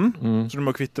på hånden, så du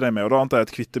må kvitte deg med, og da antar jeg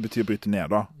at kvitte betyr bryte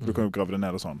ned da, du kan jo grave det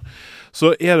ned og sånn,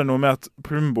 så er det noe med at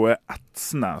Plumbo er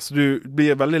etsende, så du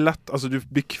blir veldig lett, altså du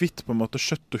blir kvitt på en måte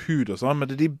kjøtt og hud og sånn,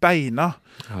 men det er de beina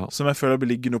som jeg føler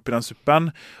blir liggende oppi den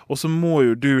suppen, og så må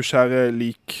jo du, kjære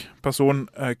likperson,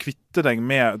 kvitte deg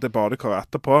med det badekaret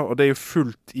etterpå, og det er jo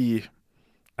fullt i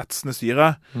etsende syre,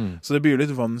 så det blir jo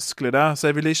litt vanskelig det.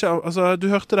 Så jeg vil ikke, altså du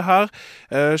hørte det her,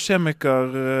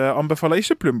 kjemiker anbefaler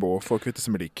ikke Plumbo for å kvitte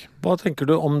seg med lik. Hva tenker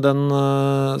du om den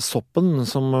soppen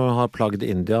som har plagd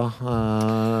India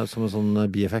som en sånn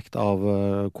bieffekt av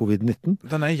covid-19?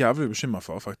 Den er jeg jævlig bekymret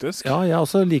for, faktisk. Ja, jeg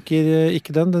også liker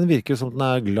ikke den. Den virker som den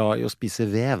er glad i å spise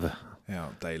vev. Ja,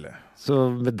 deilig. Så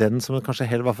med den som kanskje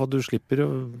heller, i hvert fall du slipper å...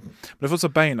 Men det er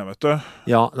fortsatt beina, vet du.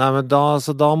 Ja, nei, men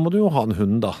da må du jo ha en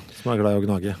hund da, som er glad i å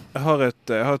gnage. Jeg har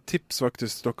et tips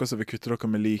faktisk til dere som vil kvitte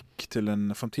dere med lik til en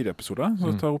fremtidig episode,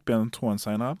 så jeg tar opp igjen tråden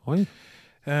senere. Oi.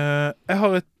 Jeg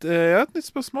har et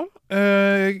nytt spørsmål.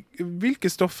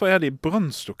 Hvilke stoffer er det i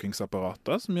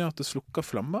brannslukningsapparater som gjør at det slukker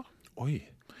flammer? Oi.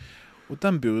 Og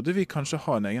den burde vi kanskje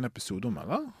ha en egen episode om,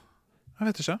 eller? Jeg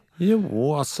vet ikke. Jo,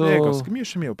 altså... Det er ganske mye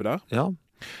kjemi oppi der. Ja.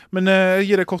 Men jeg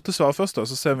gir deg korte svar først da,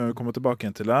 så ser vi om vi kommer tilbake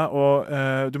igjen til det. Og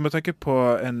du må tenke på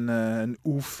en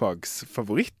O-fags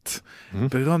favoritt.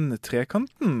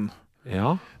 Branntrekanten.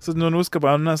 Ja. Så når noe skal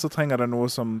brenne, så trenger det noe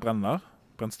som brenner.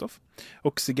 Brennstoff.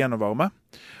 Oksygen og varme.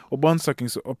 Og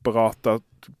brannslukningsapparater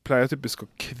pleier typisk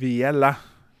å kvele.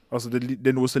 Altså det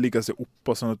er noe som ligger seg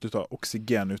oppå sånn at du tar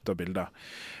oksygen ut av bildet.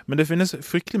 Men det finnes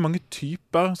fryktelig mange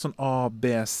typer, sånn A,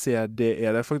 B, C, D, E.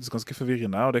 Det er faktisk ganske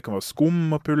forvirrende, og det kan være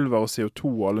skum og pulver og CO2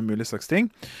 og alle mulige slags ting.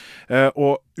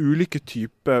 Og ulike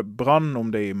typer brann,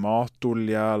 om det er i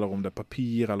matolje, eller om det er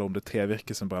papir, eller om det er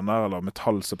trevirke som brenner, eller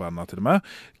metall som brenner til og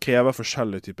med, krever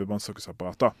forskjellige typer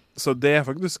brannslukningsapparater. Så det er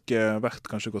faktisk verdt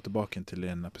kanskje å gå tilbake til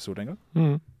en episode en gang.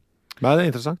 Nei, det er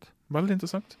interessant. Veldig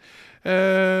interessant.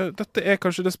 Dette er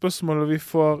kanskje det spørsmålet vi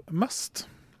får mest.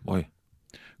 Oi.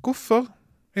 Hvorfor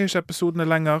er ikke episodene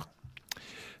lenger?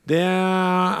 Det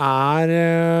er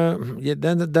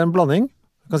en blanding,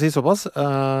 jeg kan si såpass.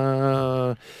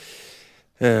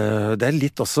 Det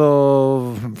litt også,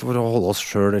 for å holde oss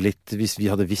selv litt, hvis vi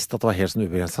hadde visst at det var helt sånn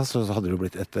ubegrenset, så hadde det jo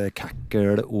blitt et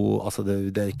kakkel, og altså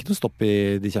det ikke noe stopp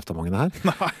i de kjeftamangene her.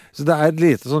 Nei. Så det et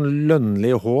lite sånn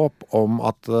lønnlig håp om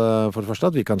at, for det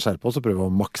første, at vi kan skjerpe oss og prøve å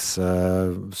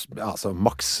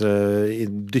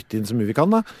dytte inn så mye vi kan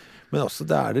da. Men også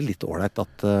det det litt ordentlig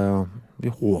at vi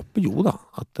håper jo da,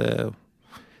 at det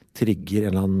trigger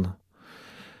et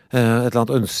eller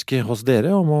annet ønske hos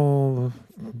dere om å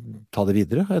ta det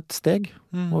videre et steg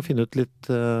og finne ut litt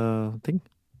ting.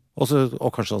 Og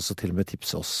kanskje også til og med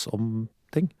tipse oss om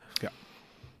ting. Ja.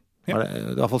 Det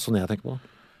I hvert fall sånn jeg tenker på det.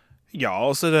 Ja,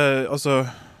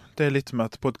 det litt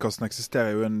med at podcasten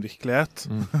eksisterer jo I en virkelighet.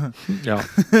 Ja.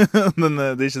 Men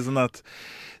det ikke sånn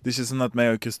at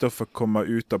meg og Kristoffer kommer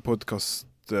ut av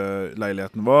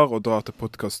podcastleiligheten vår og drar til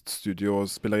podcaststudio og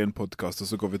spiller inn podcast, og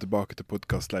så går vi tilbake til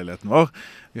podcastleiligheten vår.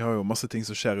 Vi har jo masse ting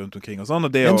som skjer rundt omkring og sånn.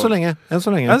 Og Enn så lenge. Enn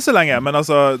så lenge, men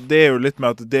det jo litt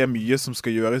med at det mye som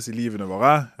skal gjøres I livene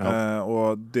våre,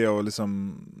 og det å liksom,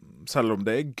 selv om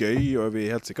det gøy, og vi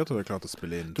helt sikkert hadde klart å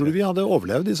spille inn. Tror du vi hadde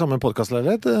overlevd I samme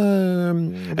podcastleilighet?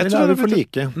 Eller det for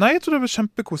like? Nei, jeg tror det ble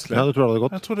kjempekoselig. Ja, du tror det hadde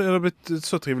gått? Jeg tror det hadde blitt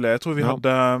så trivelig. Jeg tror de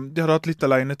hadde hatt litt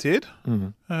alenetid,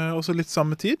 og så litt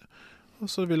samme tid. Og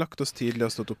så hadde vi lagt oss tidlig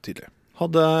og stått opp tidlig. For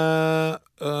du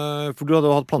hadde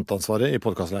jo hatt planteansvaret I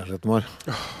podcastleiligheten vår.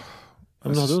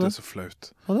 Jeg synes det så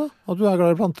flaut. Ja, at du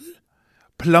glad I planter.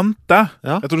 Plante?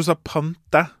 Ja. Jeg tror du sa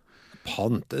pante.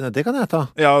 Pante, det kan jeg ta.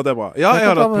 Ja, det bra. Ja,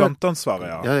 jeg hadde hatt planteansvaret,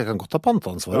 ja. Ja, jeg kan godt ta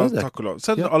planteansvaret. Ja, takk og lov.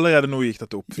 Så allerede nå gikk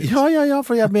dette opp. Ja,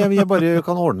 for jeg bare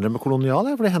kan ordne det med kolonial,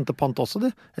 for det henter pant også,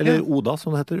 det. Eller Oda,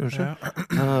 som det heter, unnskyld.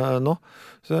 Nå.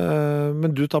 Så,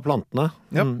 men du tar plantene.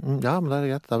 Ja. Ja, men det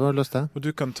greit, det har vi løst det. Og du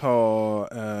kan ta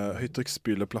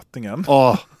høytrykksspyleplattingen.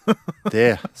 Det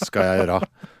skal jeg gjøre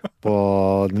på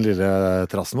den lille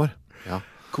terrassen vår. Ja.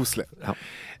 Koselig. Ja.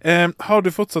 Har du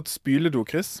fortsatt spyledo,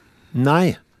 Chris?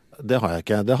 Nei, det har jeg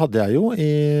ikke. Det hadde jeg jo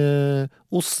I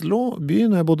Oslo by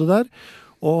når jeg bodde der.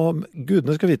 Og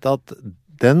gudene skal vite at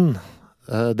det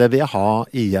vil jeg ha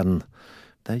igjen.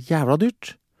 Det jævla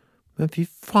dyrt. Men fy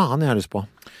faen jeg har lyst på.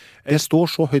 Det står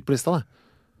så høyt på lista det.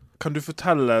 Kan du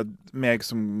fortelle meg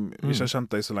som ikke har kjent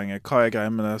deg så lenge, hva greia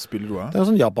med det spyledoet? Det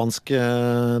sånn japansk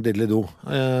diddly-do.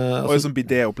 Og sånn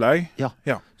bidé-opplegg? Ja.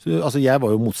 Så, jeg var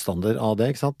jo motstander av det,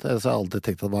 ikke sant? Så jeg har alltid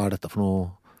tenkt at hva dette for noe?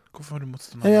 Hvorfor var du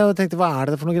motstander? Jeg tenkte, hva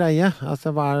det for noe greie?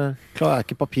 Altså, klarer jeg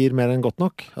ikke papir mer enn godt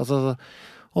nok? Altså,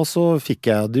 og så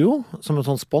fikk jeg det jo som en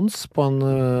sånn spons på en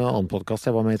annen podcast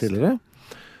jeg var med I tidligere.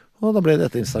 Og da ble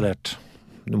dette installert.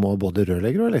 Du må både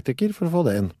rørlegger og elektriker for å få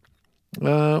det inn.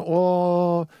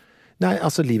 Nei,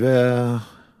 altså livet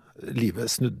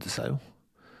snudde seg jo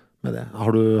med det.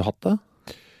 Har du hatt det?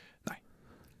 Nei.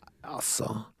 Altså,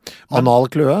 anal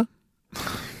kløe?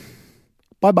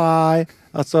 Bye bye.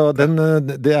 Altså, det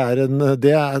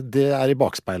I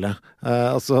bakspeilet.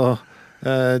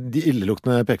 De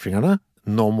illeluktende pekefingrene,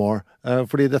 no more.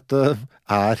 Fordi dette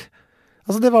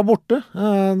altså, det var borte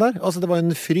der. Altså, det var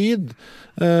en fryd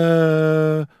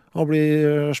å bli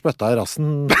spøtta I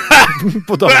rassen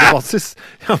på daglig basis.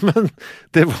 Ja, men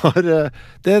det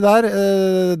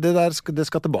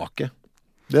skal tilbake.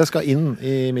 Det skal inn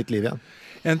I mitt liv igjen.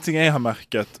 En ting jeg har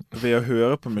merket ved å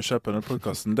høre på meg selv på denne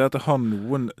podcasten, det at jeg har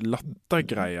noen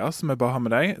lattergreier som jeg bare har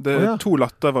med deg. Det 2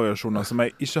 lattervariasjoner som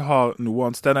jeg ikke har noe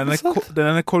annet sted.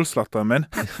 Den ene kolslatteren min.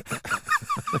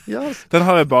 Den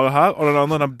har jeg bare her, og den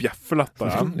andre den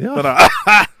bjeffelatteren.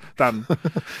 Den.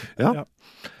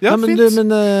 Ja, fint.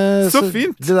 Så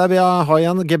fint. Det der vil jeg ha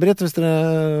igjen, Gebrit, hvis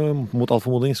dere mot all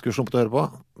formodning skulle slumpet å høre på.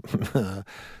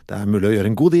 Det mulig å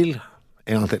gjøre en god deal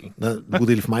en gang til. Det en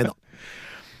god deal for meg da.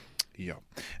 Ja.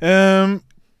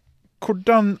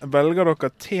 Hvordan velger dere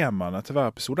temaene til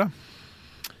hver episode?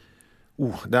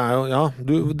 Det jo, ja,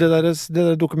 det der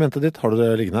dokumentet ditt, har du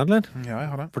det liggende her, eller? Ja, jeg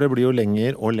har det. For det blir jo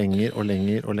lenger og lenger og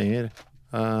lenger og lenger.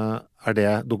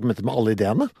 Det dokumentet med alle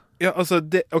ideene? Ja, altså,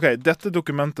 dette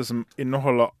dokumentet som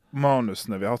inneholder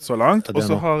manusene vi har hatt så langt, og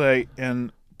så har jeg en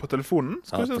på telefonen,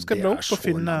 skal jeg bla opp og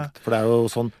finne... Langt. For det jo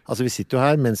sånn, altså vi sitter jo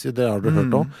her, mens det har du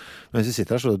hørt om, mens vi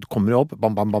sitter her, så kommer det opp,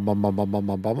 bam, bam, bam, bam, bam, bam,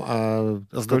 bam, bam.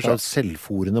 Altså det et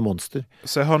selvforende monster.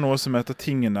 Så jeg har noe som heter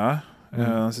Tingene.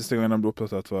 Den siste gangen den ble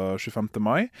oppdatert var 25.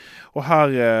 mai. Og her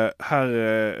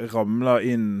ramler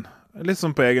inn, litt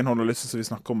sånn på egen hånd og litt som vi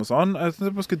snakker om og sånn. Jeg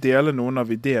tenkte jeg bare skal dele noen av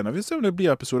ideene. Vi ser om det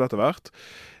blir episoder etter hvert.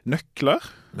 Nøkler.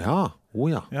 Ja,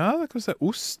 ja. Ja, det kan vi se.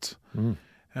 Ost.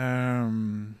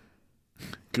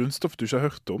 Grunnstoff du ikke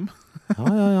har hørt om.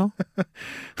 Ja.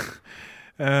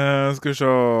 Skal vi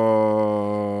se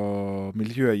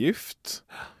miljøgift.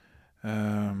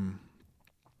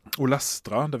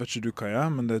 Olestra, det vet ikke du hva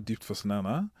men det dypt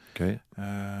fascinerende. Okay.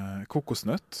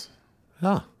 Kokosnøtt.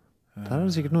 Ja, der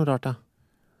det sikkert noe rart,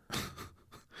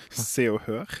 Se og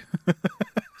hør.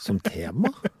 Som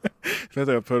tema? Jeg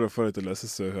har prøvd å få deg til å lese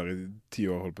Se og hør i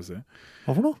 10 år, holdt på å si.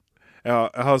 Hva for noe?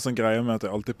 Ja, jeg har en sånn greie med at jeg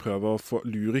alltid prøver å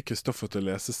lure Kristoffer til å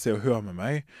lese Se og hør med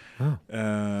meg. Ja.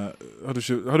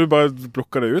 Har du bare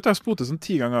plukket det ut? Jeg har spurt det sånn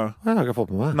 10 ganger. Jeg har ikke fått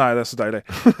med meg. Nei, det så deilig.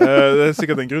 Det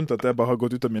sikkert en grunn til at jeg bare har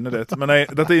gått ut av minnet ditt. Men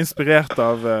dette inspirert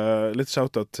av litt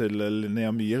shoutout til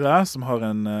Linnea Myhre, som har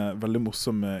en veldig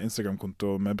morsom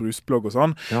Instagram-konto med brusblogg og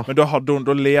sånn. Ja. Men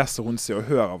da leser hun Se og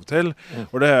hør av og til.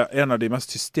 Og det en av de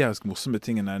mest hysterisk morsomme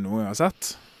tingene jeg noen gang har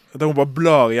sett. Der hun bare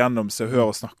blar igjennom Se og hør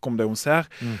og snakker om det hun ser.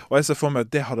 Og jeg ser for meg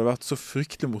at det hadde vært så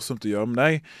fryktelig morsomt å gjøre med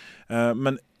deg.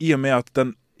 Men i og med at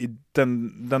den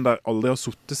der aldri har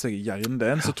suttet seg i hjernen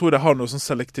din, så tror jeg det har noe sånn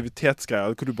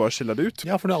selektivitetsgreier, hvor du bare skiller det ut.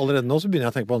 Ja, for allerede nå så begynner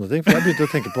jeg å tenke på andre ting. For jeg begynte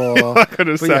å tenke på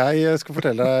for jeg skal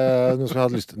fortelle deg noe som jeg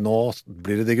hadde lyst til. Nå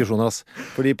blir det digresjoner,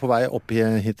 Fordi på vei opp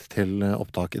hit til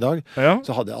opptak i dag,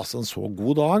 så hadde jeg altså en så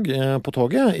god dag på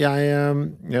toget.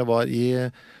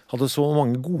 Jeg hadde så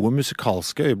mange gode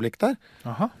musikalske øyeblikk der.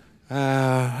 Aha.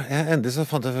 Endelig så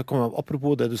fant jeg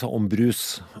apropos det du sa om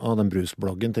brus, og den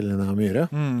brusbloggen til Linnea Myhre.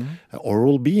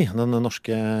 Oral-B, den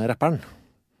norske rapperen.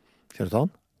 Kjører du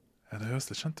han? Ja, det høres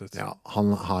litt kjent ut. Ja,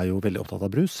 han er jo veldig opptatt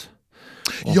av brus.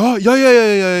 Ja,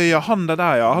 han der,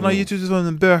 ja. Han har gitt ut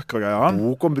sånne bøker og greier.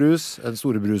 Bok om brus, den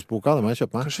store brusboka, det må jeg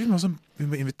kjøpe meg. Kanskje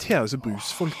vi må invitere disse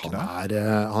brusfolkene?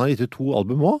 Han har gitt ut 2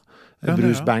 album også.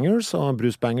 Bruce Bangers og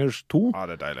Bruce Bangers 2. Ja,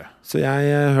 det deilig. Så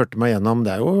jeg hørte meg gjennom,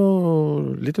 det jo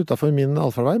litt utenfor min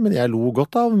alfarvei, men jeg lo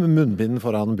godt av munnbinden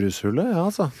foran brushullet,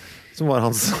 som var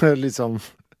hans litt sånn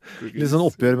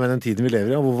oppgjør med den tiden vi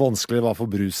lever i, og hvor vanskelig det var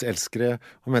for bruselskere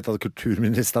å mette at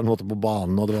kulturministeren måtte på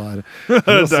banen, og det var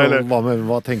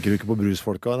hva tenker du ikke på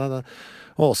brusfolka?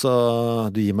 Og også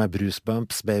du gir meg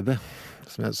brusbumps, baby,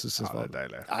 som jeg synes var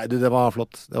deilig. Nei, det var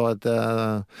flott. Det var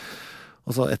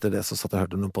og så etter det så satt jeg og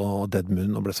hørte noe på Dead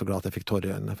Moon og ble så glad at jeg fikk tårer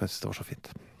i øynene, for jeg synes det var så fint.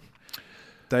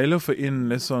 Deilig å få inn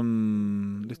litt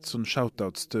sånn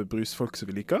shoutouts til brusfolk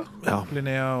som vi liker. Ja.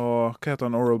 Linnea og, hva heter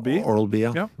han, Oral-B? Oral-B,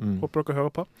 ja. Håper dere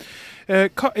hører på.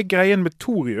 Hva greien med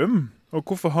thorium, og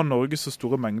hvorfor har Norge så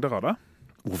store mengder av det?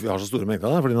 Hvorfor vi har så store mengder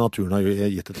av det? Fordi naturen har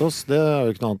gitt det til oss. Det jo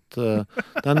ikke noe annet.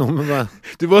 Det noe med det.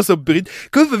 Du var så brydd.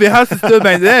 Hvorfor vi har så store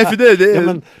mengder? For det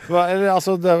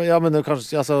Ja, men det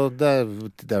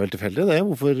vel tilfeldig, det.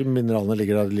 Hvorfor mineralene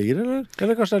ligger der de ligger, eller?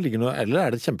 Eller kanskje det ligger noe, eller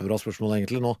det et kjempebra spørsmål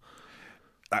egentlig nå?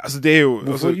 Nei, altså det jo...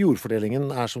 Hvorfor jordfordelingen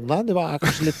som den det var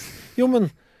kanskje litt... Jo, men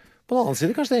på den annen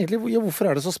side kanskje det egentlig... hvorfor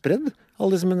det så spredd,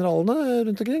 alle disse mineralene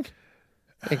rundt omkring?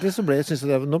 Egentlig så nå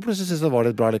plutselig synes jeg det var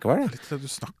litt bra likevel. Litt at du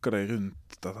snakker deg rundt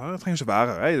dette her. Jeg trenger ikke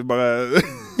være her. Jeg bare...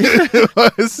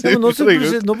 Nå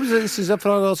plutselig synes jeg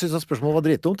fra å synes at spørsmålet var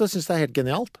dritdumt. Jeg synes det helt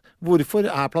genialt. Hvorfor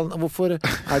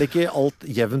det ikke alt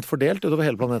jevnt fordelt utover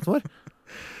hele planeten vår?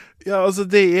 Ja, altså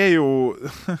det jo...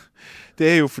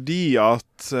 Det jo fordi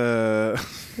at...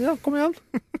 Ja, kom igjen.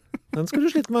 Den skal du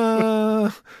slite med...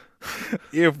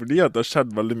 Det jo fordi at det har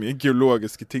skjedd veldig mye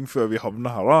geologiske ting før vi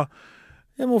havner her, da.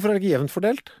 Ja, men hvorfor det ikke jevnt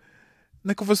fordelt?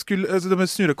 Nei, hvorfor skulle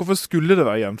det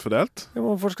være jevnt fordelt? Ja,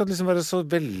 hvorfor skal det liksom være så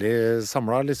veldig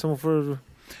samlet, liksom? Hvorfor...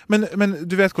 Men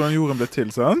du vet hvordan jorden ble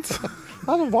til, sant?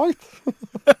 Ja, det var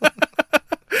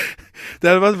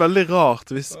Det hadde vært veldig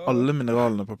rart hvis alle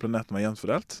mineralene på planeten var jevnt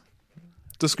fordelt.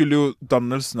 Da skulle jo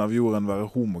dannelsen av jorden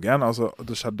være homogen, altså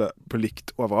det skjedde på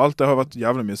likt overalt. Det har vært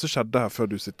jævlig mye som skjedde her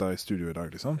før du sitter i studio i dag,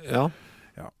 liksom. Ja.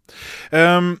 Ja.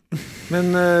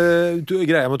 Men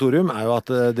greia med thorium jo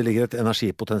at det ligger et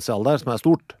energipotensial der som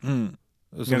stort.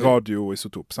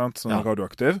 Radioisotop, sant? Som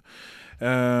radioaktiv.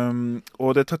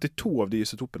 Og det 32 av de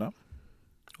isotopene.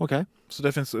 Ok. Så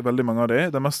det finnes veldig mange av de.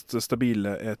 Det mest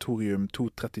stabile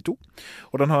thorium-232.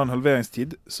 Og den har en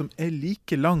halveringstid som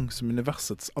like lang som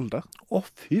universets alder. Å,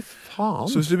 fy faen!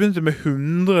 Så hvis du begynte med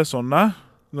 100 sånne,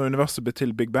 når universet ble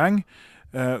til Big Bang,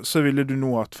 så ville du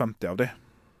nå hatt 50 av de.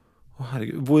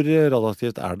 Herregud, hvor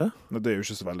radioaktivt det? Det jo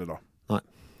ikke så veldig da. Nei.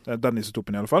 Den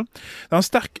isotopen i alle fall. Det har en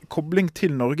sterk kobling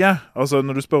til Norge. Altså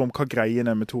når du spør om hva greien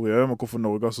med thorium, og hvorfor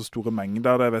Norge har så store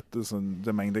mengder,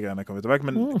 det mengdegreiene kan vi ta vekk,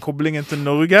 men koblingen til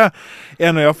Norge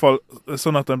nå i alle fall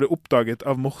sånn at den ble oppdaget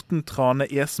av Morten Trane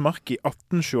Esmark i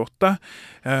 1828,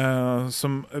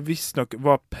 som visstnok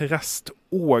var prest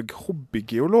og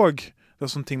hobbygeolog. Det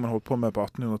sånne ting man holdt på med på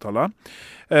 1800-tallet.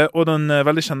 Og den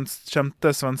veldig kjente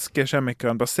svenske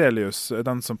kjemikeren Berzelius,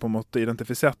 den som på en måte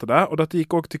identifiserte det. Og dette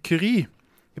gikk også til Curie,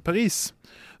 i Paris.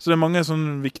 Så det mange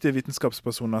sånne viktige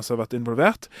vitenskapspersoner som har vært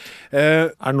involvert.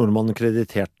 Nordmannen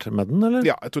kreditert med den, eller?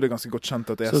 Ja, jeg tror det er ganske godt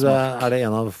kjent at det Så det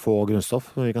en av få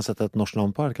grunnstoff vi kan sette et norsk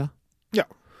navn på, det ikke? Ja.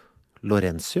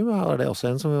 Laurensium, det også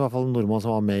en som i hvert fall nordmann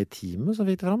som var med i teamet, som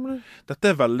fikk det frem, eller?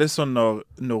 Dette veldig sånn når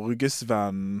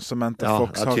Norgesvenn, Samantha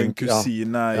Fox, har en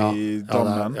kusine i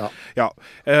Dammen.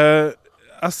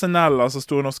 SNL, altså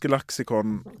Store Norske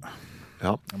Leksikon,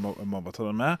 jeg må bare ta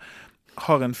det med,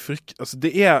 har en frykt, altså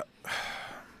det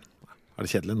det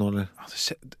kjedelig nå, eller?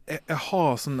 Altså, jeg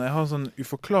har sånn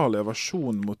uforklarlig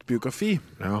aversjon mot biografi.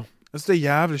 Ja. Altså, det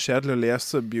jævlig kjedelig å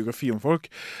lese biografi om folk.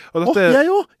 Og jeg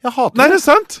jo! Jeg hater det. Nei, det er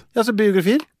sant! Altså,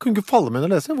 biografier kunne ikke falle med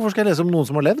å lese. Hvorfor skal jeg lese om noen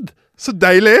som har levd? Så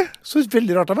deilig! Så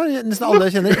veldig rart av meg. Nesten alle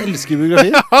jeg kjenner elsker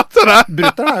biografier. Jeg hater det!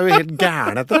 Brutteren jo helt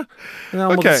gæren etter det. Men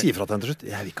jeg måtte si fra til henne til slutt.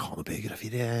 Jeg vil ikke ha noen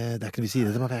biografier. Det ikke noe vi sier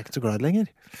det til meg, for jeg ikke så glad i det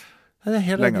lenger. Det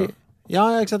helt lenger? Ja,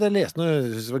 ikke sant, jeg leste noe. Jeg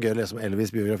synes det var gøy å lese om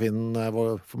Elvis-biografien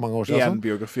for mange år siden. En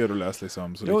biografi har du lest,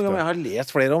 liksom? Jo, jeg har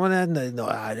lest flere om, men det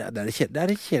det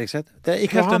kjedeligst.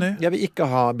 Jeg vil ikke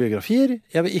ha biografier.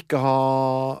 Jeg vil ikke ha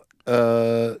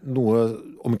noe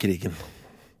om krigen.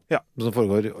 Ja. Som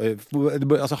foregår.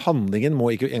 Altså, handlingen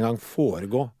må ikke engang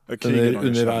foregå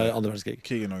under andre verdenskrig.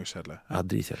 Krigen er også kjedelig. Ja,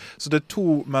 dritkjedelig. Så det er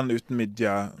 2 menn uten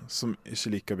midje som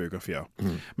ikke liker biografier.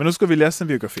 Men nå skal vi lese en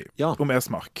biografi om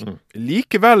Esmark.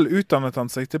 Likevel utdannet han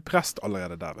seg til prest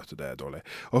allerede der, vet du, det er dårlig.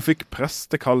 Og fikk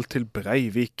prestekall til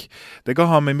Breivik. Det ga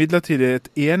ham imidlertid et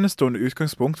enestående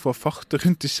utgangspunkt for å farte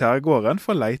rundt i skjærgården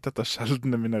for å lete etter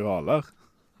sjeldne mineraler.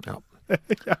 Ja.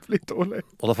 Jævlig dårlig.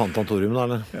 Og da fant han thorium da,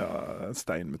 eller? Ja, en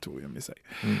stein med thorium i seg.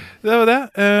 Det var det.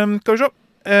 Skal vi se.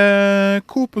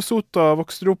 Coop og Sotra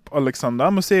vokste du opp,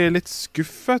 Alexander. Må si jeg er litt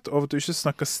skuffet over at du ikke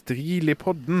snakker strilig i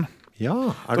podden. Ja,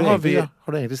 har du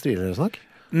egentlig striligere snakk?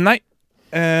 Nei,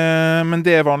 men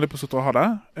det er vanlig på Sotra å ha det.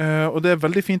 Og det er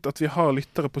veldig fint at vi har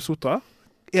lyttere på Sotra.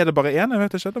 Er det bare en? Jeg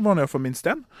vet ikke. Det var jo for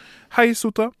minst en. Hei,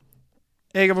 Sotra.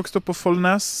 Jeg har vokst opp på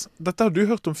Follnes. Dette har du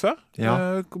hørt om før.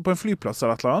 Ja. På en flyplass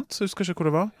eller et eller annet. Så jeg husker ikke hvor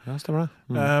det var. Ja, stemmer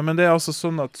det. Men det er altså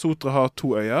sånn at Sotra har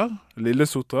 2 øyer. Lille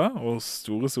Sotra og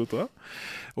Store Sotra.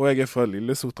 Og jeg er fra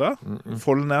Lille Sotra.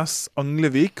 Follnes,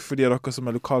 Anglevik, for de av dere som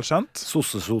er lokalkjent.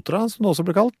 Sosse-Sotra, som det også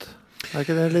blir kalt. Er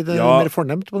ikke det litt mer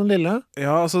fornemt på den lille?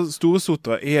 Ja, altså Store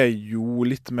Sotra er jo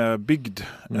litt mer bygd,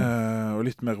 og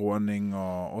litt mer råning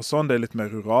og sånn. Det er litt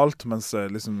mer ruralt, mens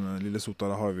liksom Lille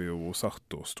Sotra, da har vi jo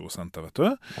Sarto Storsenter, vet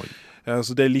du.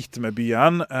 Så det er litt med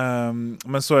byen,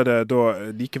 men så er det da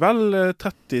likevel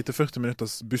 30-40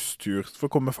 minutters busstur for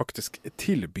å komme faktisk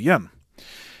til byen.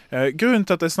 Grunnen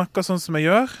til at jeg snakker sånn som jeg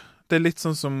gjør, det er litt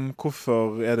sånn som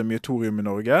hvorfor er det mye thorium i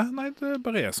Norge? Nei, det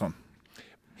bare er sånn.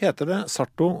 Heter det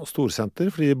Sarto Storsenter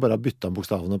fordi de bare har byttet om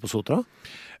bokstavene på Sotra?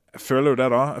 Jeg føler jo det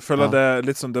da. Jeg føler det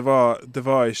litt sånn, det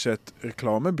var ikke et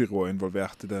reklamebyrå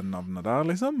involvert i det navnet der,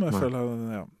 liksom. Jeg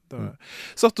føler,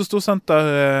 Sarto Storsenter,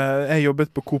 jeg jobbet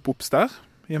på Coop Ops der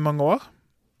i mange år.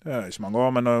 Ikke mange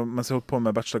år, men mens jeg holdt på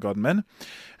med bachelorgraden min.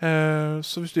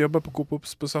 Så hvis du jobber på Coop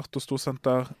Ops på Sarto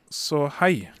Storsenter, så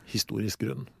hei. Historisk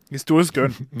grunn.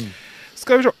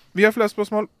 Skal vi se, vi har flere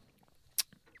spørsmål.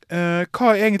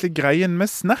 Hva er egentlig greien med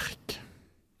snerk?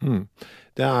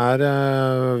 Det er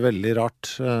veldig rart,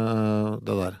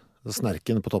 det der. Det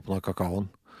snerken på toppen av kakaoen.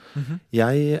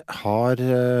 Jeg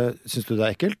synes du det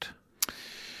er ekkelt?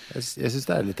 Jeg synes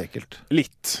det er litt ekkelt.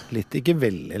 Litt, ikke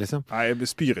veldig, liksom. Nei, jeg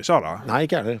spyr ikke av det. Nei,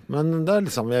 ikke heller. Men det er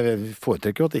liksom, jeg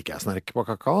foretrekker jo at det ikke er snerk på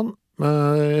kakaoen.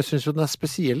 Jeg synes jo den er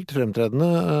spesielt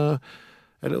fremtredende,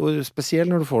 eller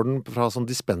spesielt når du får den fra sånn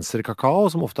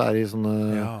dispenser-kakao, som ofte er i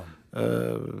sånne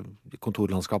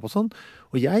kontorlandskap og sånn.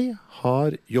 Og jeg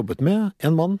har jobbet med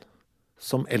en mann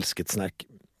som elsket snerk.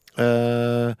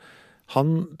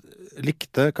 Han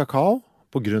likte kakao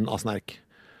på grunn av snerk.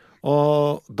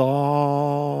 Og da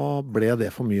ble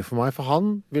det for mye for meg, for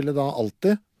han ville da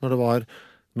alltid, når det var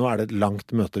nå er det et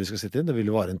langt møte vi skal sitte i, det vil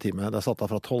jo vare en time, det er satt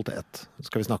av fra 12 til 1, så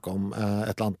skal vi snakke om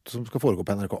et eller annet som skal foregå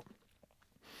på NRK.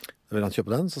 Da vil han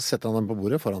kjøpe den, så setter han den på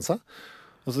bordet foran seg.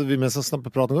 Og så mens han snapper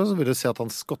praten går, så vil du se at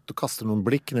han kaster noen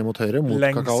blikk ned mot høyre, mot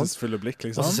kakaoen. Lengselsfulle blikk,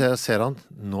 liksom. Og så ser han,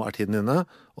 nå er tiden inne,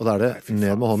 og da er det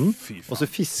ned med hånden, og så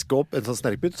fiske opp en sånn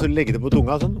snerkbit, så legge det på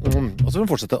tunga, sånn, og så vil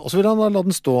han fortsette. Og så vil han la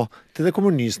den stå til det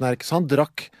kommer ny snerk. Så han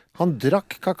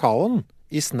drakk kakaoen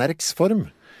i snerks form.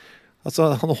 Altså,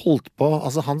 han holdt på,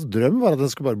 altså hans drøm var at den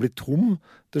skulle bare bli tom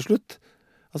til slutt.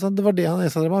 Altså, det var det han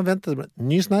sa, vent, det ble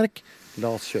ny snerk,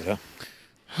 la oss kjøre.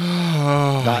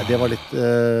 Nei, det var litt...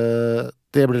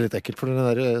 Det ble litt ekkelt for den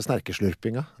der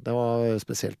snerkeslurpinga. Det var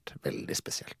spesielt. Veldig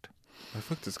spesielt. Det er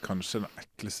faktisk kanskje den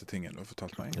ekleste tingen du har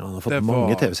fortalt meg. Ja, han har fått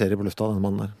mange TV-serier på lufta, denne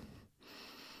mannen der.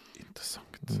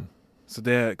 Interessant. Så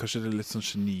kanskje det litt sånn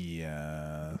geni...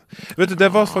 Vet du, det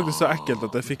var faktisk så ekkelt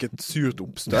at jeg fikk et surt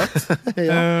oppstøt.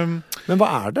 Men hva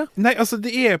det? Nei, altså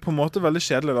det på en måte veldig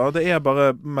kjedelig da. Det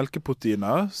bare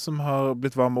melkeproteiner som har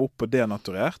blitt varmet opp og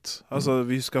denaturert. Altså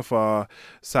vi husker fra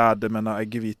sæd, mener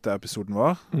eggehvite-episoden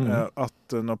vår,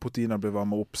 at når proteiner blir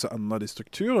varmet opp så endrer de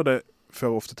struktur, og det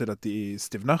fører ofte til at de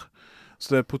stivner.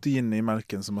 Så det proteinene i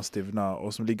melken som har stivnet, og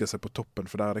som ligger seg på toppen,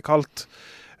 for der det kaldt.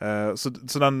 Så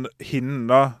den hinnen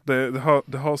da, det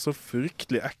har så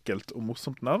fryktelig ekkelt og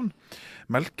morsomt navn.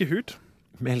 Melkehud.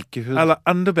 Melkehud. Eller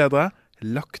enda bedre,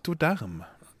 laktoderm.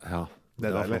 Ja,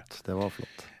 det var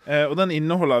flott. Og den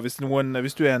inneholder, hvis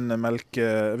du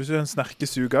en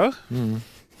snerkesuger,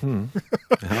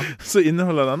 så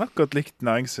inneholder den akkurat likt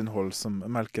næringsinnhold som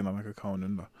melken eller kakaoen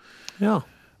under. Ja.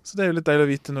 Så det jo litt deilig å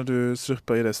vite når du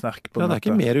slurper i det snerk på en måte. Ja, det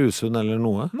ikke mer usunn eller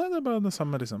noe. Nei, det bare det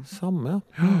samme, liksom. Samme,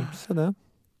 ja. Se det.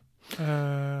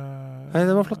 Nei,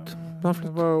 det var flott. Det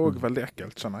var også veldig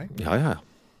ekkelt, skjønner jeg. Ja.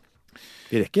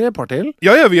 Vi rekker et par til.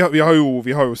 Ja, vi har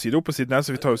jo side opp og side ned,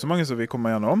 så vi tar jo så mange som vi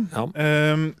kommer gjennom. Ja.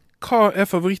 Hva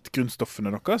favorittgrunnstoffene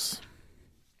deres?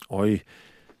 Oi,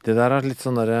 det der litt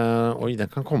sånn der... Oi, den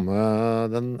kan komme...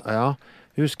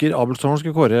 Jeg husker Abelstårn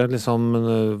skulle kåre liksom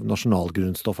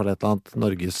nasjonalgrunnstoff eller et eller annet,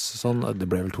 Norges sånn, det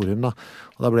ble vel thorium da.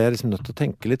 Og da ble jeg liksom nødt til å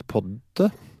tenke litt på det.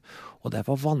 Og det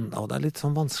er litt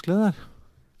sånn vanskelig det der.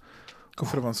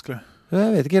 Hvorfor det vanskelig?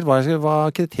 Jeg vet ikke helt hva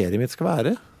kriteriet mitt skal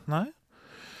være. Nei?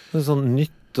 Sånn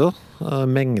nytte,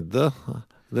 mengde,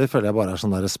 det føler jeg bare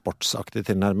sånn der sportsaktig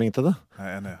tilnærming til det. Jeg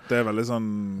er enig. Det veldig sånn,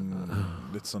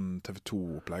 litt sånn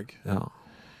TV2-opplegg. Ja.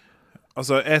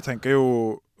 Altså, jeg tenker jo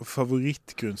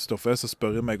favorittgrunnstoffet, så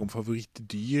spør jeg meg om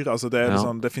favorittdyr. Altså, det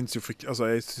sånn, det finnes jo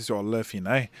jeg synes jo alle fine,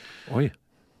 jeg. Oi.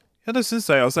 Ja, det synes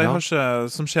jeg. Altså, jeg har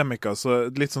ikke, som kjemiker, så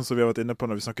litt sånn som vi har vært inne på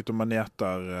når vi snakket om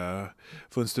maneter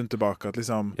for en stund tilbake, at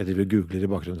liksom... Jeg driver og googler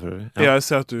i bakgrunnen for øvrig. Ja, jeg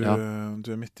ser at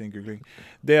du midt i en googling.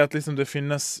 Det at liksom det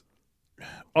finnes...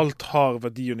 Alt har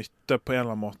verdi og nytte på en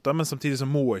eller annen måte, men samtidig så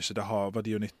må ikke det ha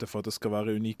verdi og nytte for at det skal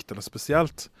være unikt eller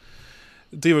spesielt.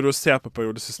 Driver du og ser på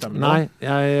periodesystemet nå? Nei,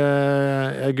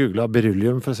 jeg googlet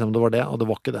beryllium for å se om det var det, og det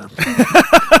var ikke det.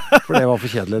 For det var for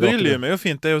kjedelig. Beryllium jo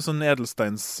fint, det jo sånn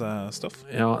edelsteinsstoff.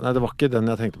 Ja, nei, det var ikke den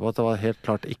jeg tenkte på, det var helt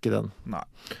klart ikke den. Nei.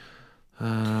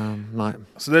 Nei.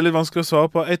 Så det litt vanskelig å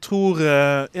svare på. Jeg tror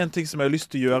en ting som jeg har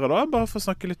lyst til å gjøre da, bare for å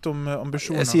snakke litt om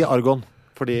ambisjoner. Jeg sier argon,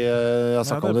 fordi jeg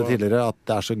har snakket om det tidligere, at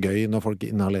det så gøy når folk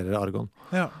inhalerer argon.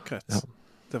 Ja, greit. Ja.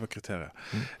 Det var kriteriet.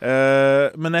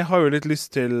 Men jeg har jo litt lyst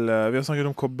til... Vi har snakket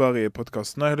om kobber i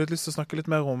podcasten, og jeg har litt lyst til å snakke litt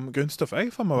mer om grunnstoff,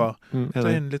 fremover. Ta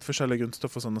inn litt forskjellige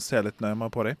grunnstoffer sånn, og se litt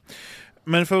nærmere på dem.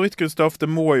 Men favorittgrunnstoff, det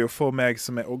må jo for meg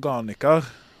som organiker,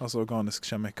 altså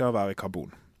organisk kjemiker, være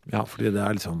karbon. Ja, fordi det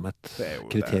liksom et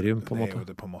kriterium på en måte.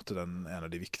 Det jo på en måte en av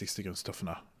de viktigste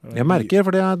grunnstoffene. Jeg merker,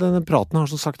 fordi denne praten har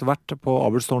som sagt vært på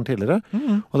Abelstårn tidligere,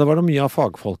 og det var det mye av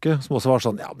fagfolket som også var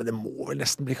sånn, ja, men det må vel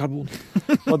nesten bli karbon.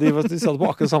 Og de sa det på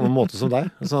akkurat samme måte som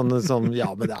deg. Sånn, ja,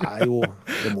 men det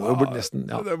må jo bli nesten,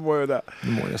 ja. Det må jo det.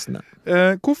 Det må nesten det.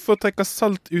 Hvorfor trekker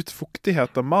salt ut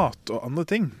fuktighet av mat og andre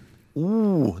ting?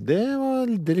 Det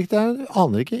likte jeg.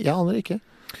 Jeg aner ikke.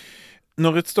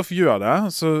 Når et stoff gjør det,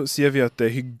 så sier vi at det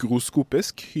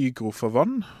hygroskopisk, hygro for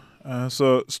vann.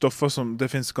 Så det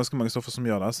finnes ganske mange stoffer som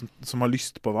gjør det, som har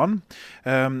lyst på vann.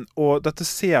 Og dette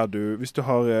ser du hvis du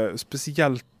har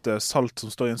spesielt salt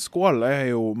som står i en skål. Det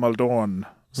jo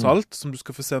Maldon-salt, som du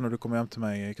skal få se når du kommer hjem til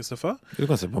meg, Kristoffer. Du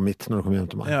kan se på mitt når du kommer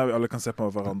hjem til meg. Ja, vi alle kan se på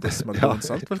hverandres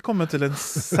Maldon-salt. Velkommen til en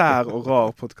sær og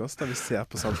rar podcast der vi ser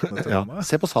på saltene til hverandre. Ja,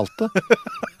 se på saltet.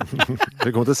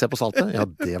 Velkommen til Se på saltet. Ja,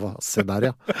 det var, se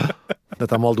der, ja.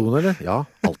 Dette Maldon, eller? Ja,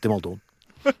 alltid Maldon.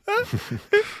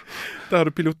 Der har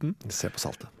du piloten. Se på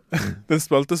saltet. Den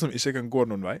spalte som ikke kan gå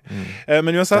noen vei.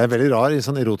 Men uansett... Det veldig rar i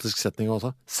sånn erotisk setning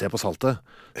også. Se på saltet.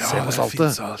 Se på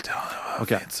saltet. Ja, det fint salt, ja.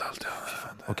 Det var fint salt, ja.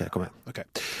 Ok, kom igjen. Okay.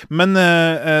 Men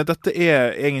dette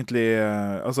egentlig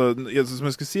altså, som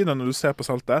jeg skulle si da, når du ser på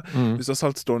saltet, hvis du har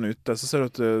salt stående ute, så ser du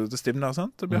at det stivner,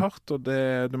 sant? Det blir hardt, og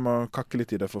du må kakke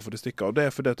litt i det for å få det stykker, og det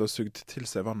fordi at det har sugd til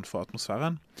seg vann fra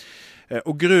atmosfæren.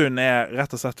 Og grunnen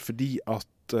rett og slett fordi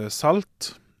at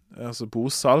salt, altså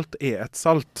borsalt, et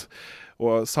salt,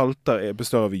 og salter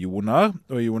består av ioner,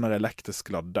 og ioner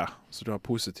elektrisk ladde, så du har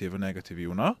positive og negative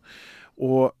ioner.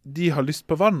 Og de har lyst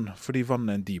på vann, fordi vann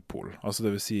en dipol. Altså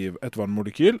det vil si et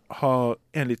vannmolekyl har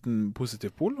en liten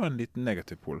positiv pol og en liten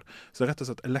negativ pol. Så det rett og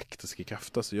slett elektriske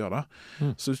krefter som gjør det.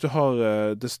 Så hvis du har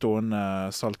det stående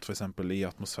salt for eksempel i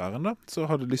atmosfæren, da, så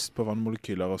har det lyst på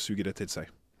vannmolekyler og suger det til seg.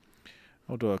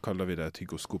 Og da kaller vi det et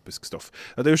hygroskopisk stoff.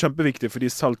 Det jo kjempeviktig, fordi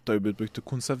salt har jo blitt brukt til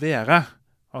å konservere.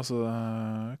 Altså,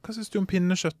 hva synes du om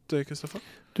pinnekjøtt, Kristoffer?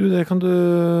 Du, det kan du...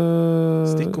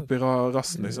 Stikk opp i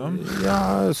rassen, liksom.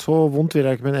 Ja, så vondt vil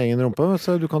jeg ikke min egen rumpe,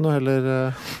 så du kan jo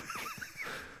heller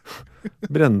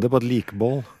brenne det på et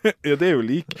likbål. Ja, det er jo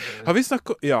lik. Har vi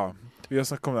snakket... Ja, vi har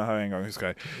snakket om det her en gang,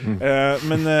 husker jeg.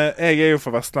 Men jeg er jo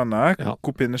fra Vestlandet,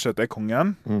 hvor pinnekjøtt er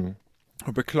kongen.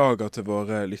 Og beklager til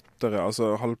våre lyttere,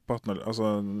 altså halvparten,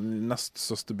 altså nest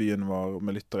største byen vår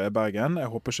med lyttere er Bergen. Jeg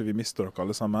håper ikke vi mister dere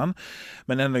alle sammen.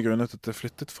 Men en av grunnene til at jeg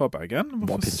flyttet fra Bergen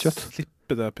var for å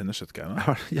slippe det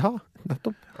pinnekjøttgreiene. Ja,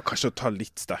 nettopp. Kanskje å ta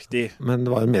litt sterkt i. Men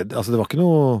det var altså det var ikke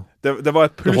noe... Det var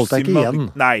et pluss. Det holdt deg ikke igjen.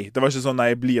 Nei, det var ikke sånn, nei,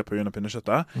 jeg blir på grunn av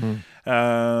pinnekjøttet.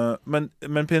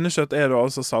 Men pinnekjøtt er da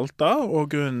altså salta,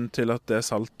 og grunnen til at det er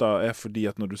salta er fordi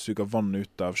at når du suger vann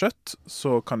ut av kjøtt,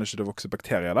 så kan ikke det vokse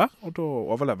bakterier der, og da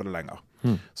overlever det lenger.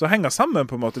 Så det henger sammen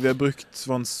på en måte. Vi har brukt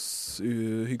vanns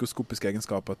hygroskopiske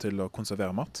egenskaper til å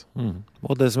konservere mat.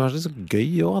 Og det som er så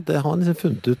gøy også, at det har man liksom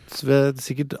funnet ut ved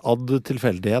sikkert ad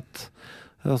tilfeldighet.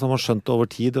 Altså man har skjønt det over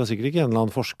tid. Det var sikkert ikke en eller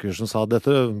annen forsker som sa dette,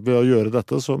 ved å gjøre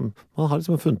dette, så man har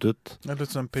liksom funnet ut. Det er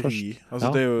litt sånn empiri. Altså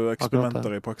det er jo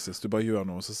eksperimenter i praksis. Du bare gjør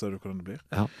noe, så ser du hvordan det blir.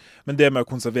 Ja. Men det med å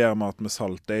konservere mat med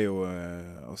salt, det er jo,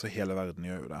 altså hele verden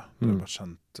gjør jo det. Det er bare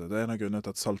kjent. Det er en av grunnene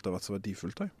til at salt har vært så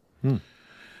verdifullt.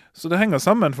 Så det henger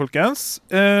sammen, folkens.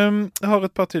 Jeg har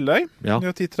et par til deg. Jeg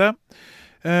har tid til det.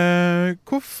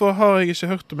 Hvorfor har jeg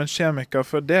ikke hørt om en kjemiker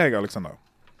før deg, Alexander?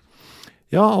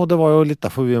 Ja, og det var jo litt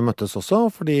derfor vi møttes også,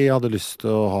 fordi jeg hadde lyst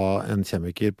til å ha en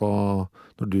kjemiker på,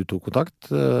 når du tok kontakt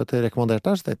til rekommandert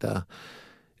der, så tenkte jeg,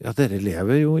 ja, dere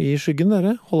lever jo i skyggen,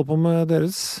 dere. Holder på med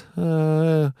deres.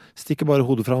 Stikker bare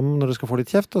hodet fram når dere skal få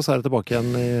litt kjeft, og så er det tilbake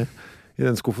igjen i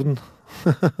den skuffen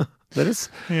deres.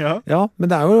 Ja, men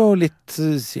det er jo litt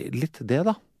det,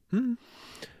 da.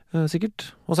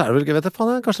 Sikkert. Og så er det vel ikke, vet jeg,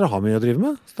 kanskje dere har mye å drive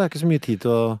med, så det er ikke så mye tid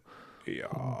til å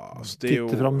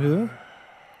titte fram huet.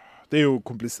 Det er jo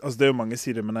altså det er jo mange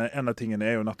sider, men en av tingene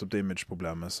er jo nettopp det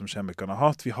image-problemet som kjemikerne har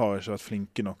hatt. Vi har ikke vært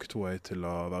flinke nok, tror jeg, til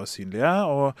å være synlige,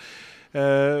 og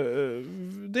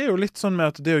det er jo litt sånn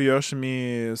med at det å gjøre kjemi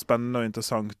spennende og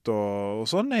interessant og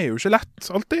sånn, er jo ikke lett,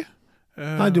 alltid.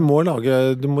 Nei, du må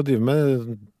drive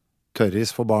med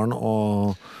tørris for barn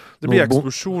og... Det blir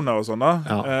eksplosjoner og sånn da,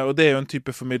 og det er jo en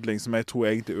type formidling som jeg tror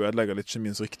egentlig ødelegger litt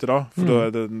kjemiens rykte da, for da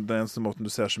er det den eneste måten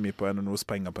du ser kjemi på når noe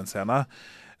sprenger på en scene.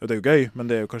 Og det er jo gøy, men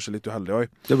det er jo kanskje litt uheldig også.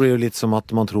 Det blir jo litt som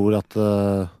at man tror at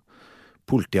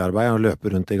politiarbeid er å løpe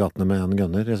rundt i gatene med en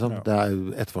gunner, liksom.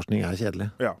 Etterforskning er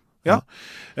kjedelig. Ja.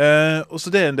 Og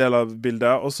så det er en del av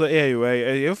bildet, og så er jo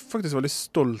jeg er faktisk veldig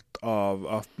stolt av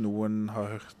at noen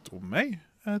har hørt om meg.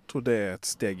 Jeg tror det er et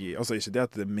steg i, altså ikke det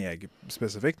at det er meg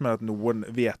spesifikt, men at noen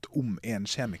vet om en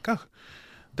kjemiker.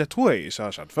 Det tror jeg ikke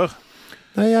har skjedd før.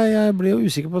 Nei, jeg blir jo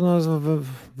usikker på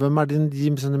hvem er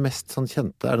de mest sånn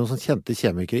kjente, er det noen sånn kjente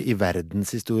kjemikere i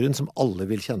verdenshistorien som alle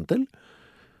vil kjenne til?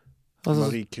 Altså,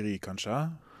 Marie Curie, kanskje?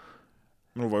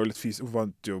 Men hun var jo litt hun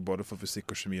vant jo både for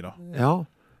fysikk og kjemi da. Ja,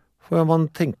 for man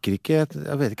tenker ikke,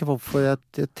 jeg vet ikke hvorfor,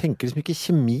 jeg tenker liksom ikke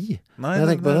kjemi. Nei, jeg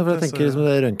tenker på det, for jeg tenker liksom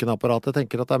det røntgenapparatet, jeg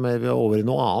tenker at det er mer over i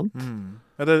noe annet.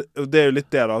 Ja, det er jo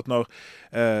litt det da, at når,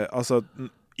 altså...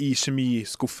 I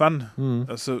kjemiskuffen,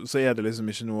 så er det liksom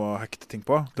ikke noe å hekte ting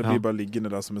på. Det blir bare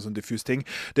liggende der som en sånn diffus ting.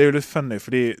 Det er jo litt funny,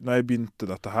 fordi når jeg begynte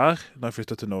dette her, når jeg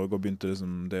flyttet til Norge og begynte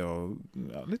liksom det å,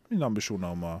 litt mine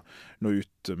ambisjoner om å nå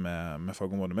ut med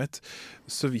fagområdet mitt,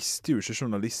 så visste jo ikke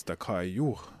journalister hva jeg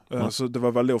gjorde. Så det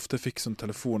var veldig ofte jeg fikk sånne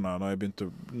telefoner når jeg begynte,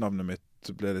 navnet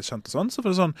mitt ble litt kjent og sånn, så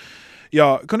var det sånn,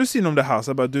 ja, kan du si noe om det her?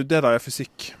 Så jeg bare, du, det der er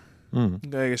fysikk.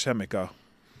 Jeg er kjemiker.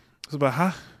 Så bare,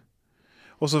 hæ?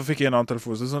 Og så fikk jeg en annen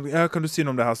telefon, så sånn, ja, kan du si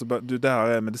noe om det her? Så bare, du, det her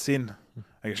er medisin.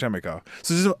 Jeg er kjemiker.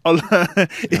 Så liksom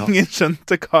ingen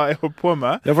skjønte hva jeg holdt på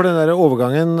med. Ja, for den der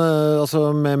overgangen,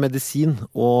 altså med medisin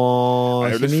og kjemi.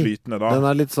 Det er jo litt flytende da. Den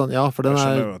er litt sånn, ja, for den jeg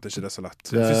skjønner jo at det ikke er så lett.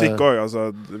 Fysikk også, altså,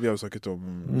 vi har jo snakket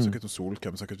om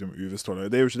solkrem, snakket om UV-stråler.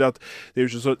 Det er jo ikke det at, det er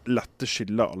jo ikke så lette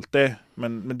skiller alltid,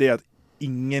 men det at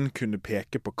ingen kunne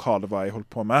peke på hva det var jeg holdt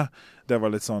på med. Det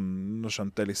var litt sånn, nå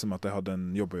skjønte jeg liksom at jeg hadde en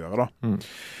jobb å gjøre da.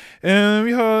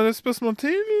 Vi har et spørsmål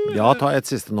til. Ja, ta et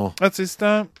siste nå. Et siste.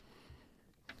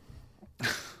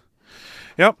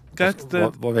 Ja, greit.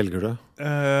 Hva velger du?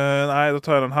 Nei, da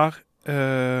tar jeg den her.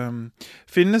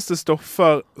 Finnes det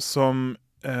stoffer som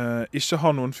ikke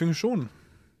har noen funksjon?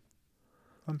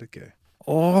 Det er gøy.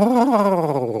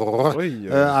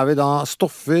 Er vi da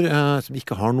stoffer som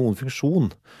ikke har noen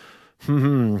funksjon?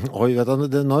 Oi, vet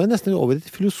du, nå er vi nesten over et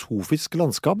filosofisk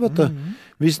landskap, vet du.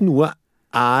 Hvis noe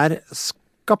er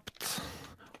skapt,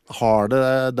 har det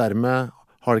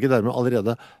ikke dermed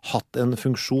allerede hatt en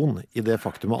funksjon i det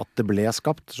faktum at det ble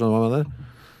skapt, skjønner du hva jeg mener?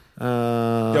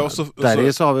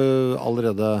 Deri så har vi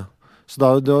allerede... Så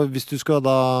hvis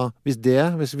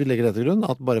vi legger det til grunn,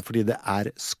 at bare fordi det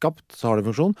skapt, så har det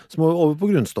funksjon, så må vi over på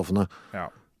grunnstoffene. Ja.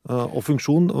 Og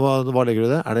funksjon, hva legger du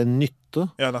i det? Det nytte?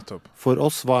 Ja, nettopp. For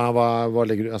oss, hva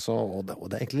legger du? Altså, og det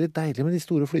er egentlig litt deilig med de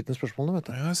store flytende spørsmålene, vet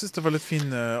du. Ja, jeg synes det var litt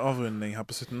fin avrunding her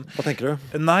på slutten. Hva tenker du?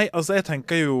 Nei, altså jeg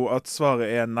tenker jo at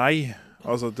svaret nei.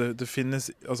 Altså det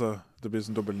finnes, altså det blir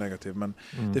sånn dobbelt negativ, men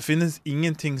det finnes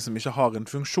ingenting som ikke har en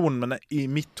funksjon, men i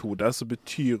mitt hode så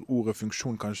betyr ordet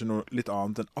funksjon kanskje noe litt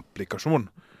annet enn applikasjon.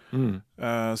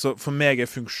 Så for meg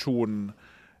funksjon,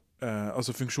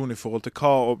 altså funksjon i forhold til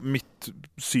hva, og mitt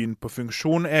syn på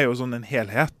funksjon jo sånn en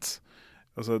helhet.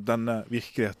 Altså denne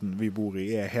virkeligheten vi bor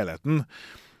i helheten.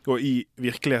 Og i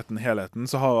virkeligheten, helheten,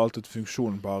 så har alt et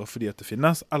funksjon bare fordi at det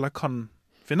finnes, eller kan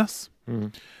finnes.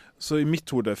 Så i mitt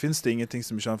hode finnes det ingenting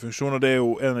som ikke har en funksjon, og det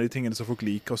jo en av de tingene som folk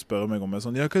liker å spørre meg om,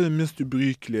 sånn, hva det mest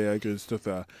ubrykelige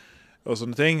grunnstoffet? Og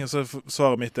sånne ting. Så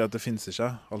svaret mitt at det finnes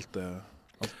ikke. Alt.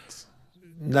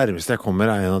 Nærmest jeg kommer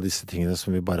en av disse tingene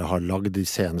som vi bare har lagd, de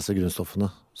seneste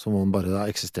grunnstoffene, som bare har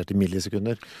eksistert i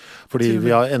millisekunder. Fordi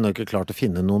vi har ennå ikke klart å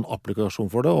finne noen applikasjon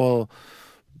for det, og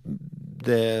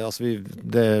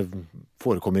det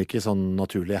forekommer ikke sånn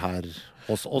naturlig her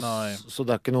hos oss. Nei. Så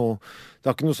det er ikke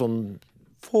noe sånn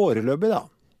foreløpig da,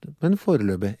 men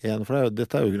foreløpig igjen, for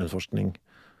dette jo grunnforskning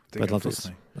på et eller annet vis.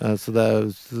 Så det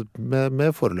med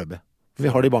foreløpig.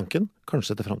 Vi har det i banken,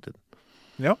 kanskje til fremtiden.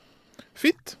 Ja,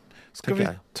 fint. Skal vi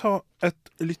ta et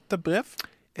lytterbrev?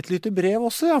 Et lytterbrev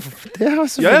også, ja. Det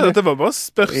selvfølgelig... Ja, dette var bare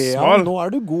spørsmål. Ja, nå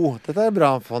du god. Dette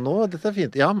bra, for nå, dette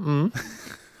fint. Ja,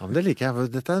 ja, men det liker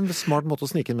jeg. Dette en smart måte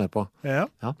å snike inn med på. Ja.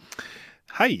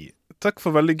 Hei, takk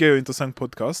for veldig gøy og interessant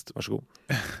podcast. Vær så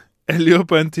god. Jeg lurer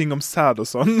på en ting om sæd og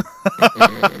sånn.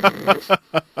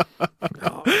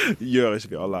 Gjør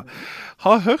ikke vi alle.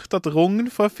 Har hørt at rogn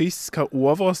fra fisk har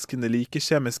overraskende like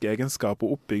kjemiske egenskaper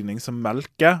og oppbygning som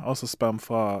melke, altså sperm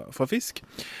fra fisk.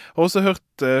 Har også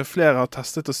hørt flere har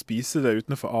testet å spise det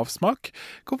uten å få avsmak.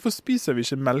 Hvorfor spiser vi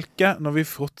ikke melke når vi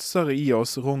fråtser i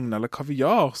oss rogn eller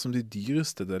kaviar som de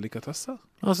dyreste delikatesser?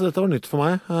 Altså, dette var nytt for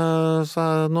meg, så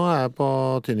nå jeg på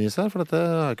tynn is her, for dette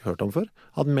har jeg ikke hørt om før.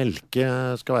 At melke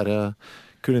skal være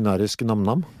kulinarisk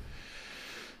nam-nam.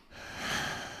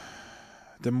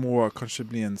 Det må kanskje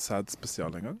bli en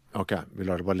sædspesial en gang. Ok, vi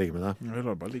lar det bare ligge med det. Vi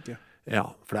lar det bare ligge. Ja,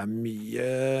 for det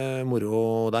mye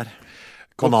moro der.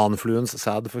 Bananfluens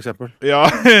sæd, for eksempel. Ja.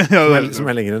 Som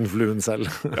lenger enn fluen selv.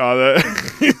 Ja, det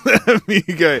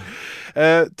mye gøy.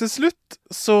 Til slutt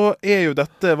så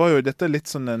var jo dette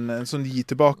litt sånn en sånn gi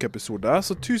tilbake-episode,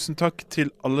 så tusen takk til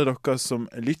alle dere som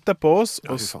lytter på oss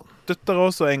og støtter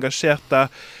oss og engasjerte.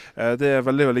 Det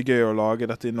veldig, veldig gøy å lage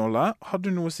dette innholdet. Har du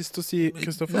noe sist å si,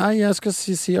 Kristoffer? Nei, jeg skal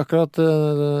si akkurat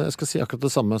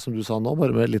det samme som du sa nå,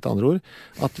 bare med litt andre ord.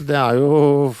 At det jo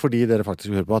fordi dere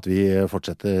faktisk hører på at vi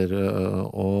fortsetter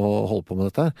å holde på med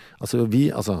dette her.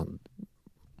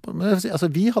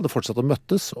 Vi hadde fortsatt å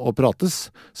møttes og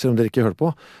prates, selv om dere ikke hørte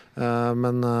på.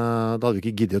 Men da hadde vi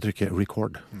ikke giddet å trykke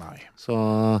record. Nei. Så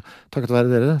takket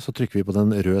være dere, så trykker vi på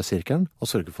den røde sirkelen og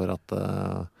sørger for at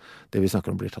det vi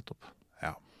snakker om blir tatt opp.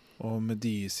 Ja, og med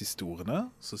de siste ordene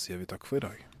så sier vi takk for i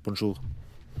dag. Bonjour.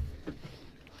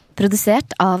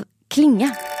 Produsert av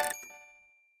Klinge.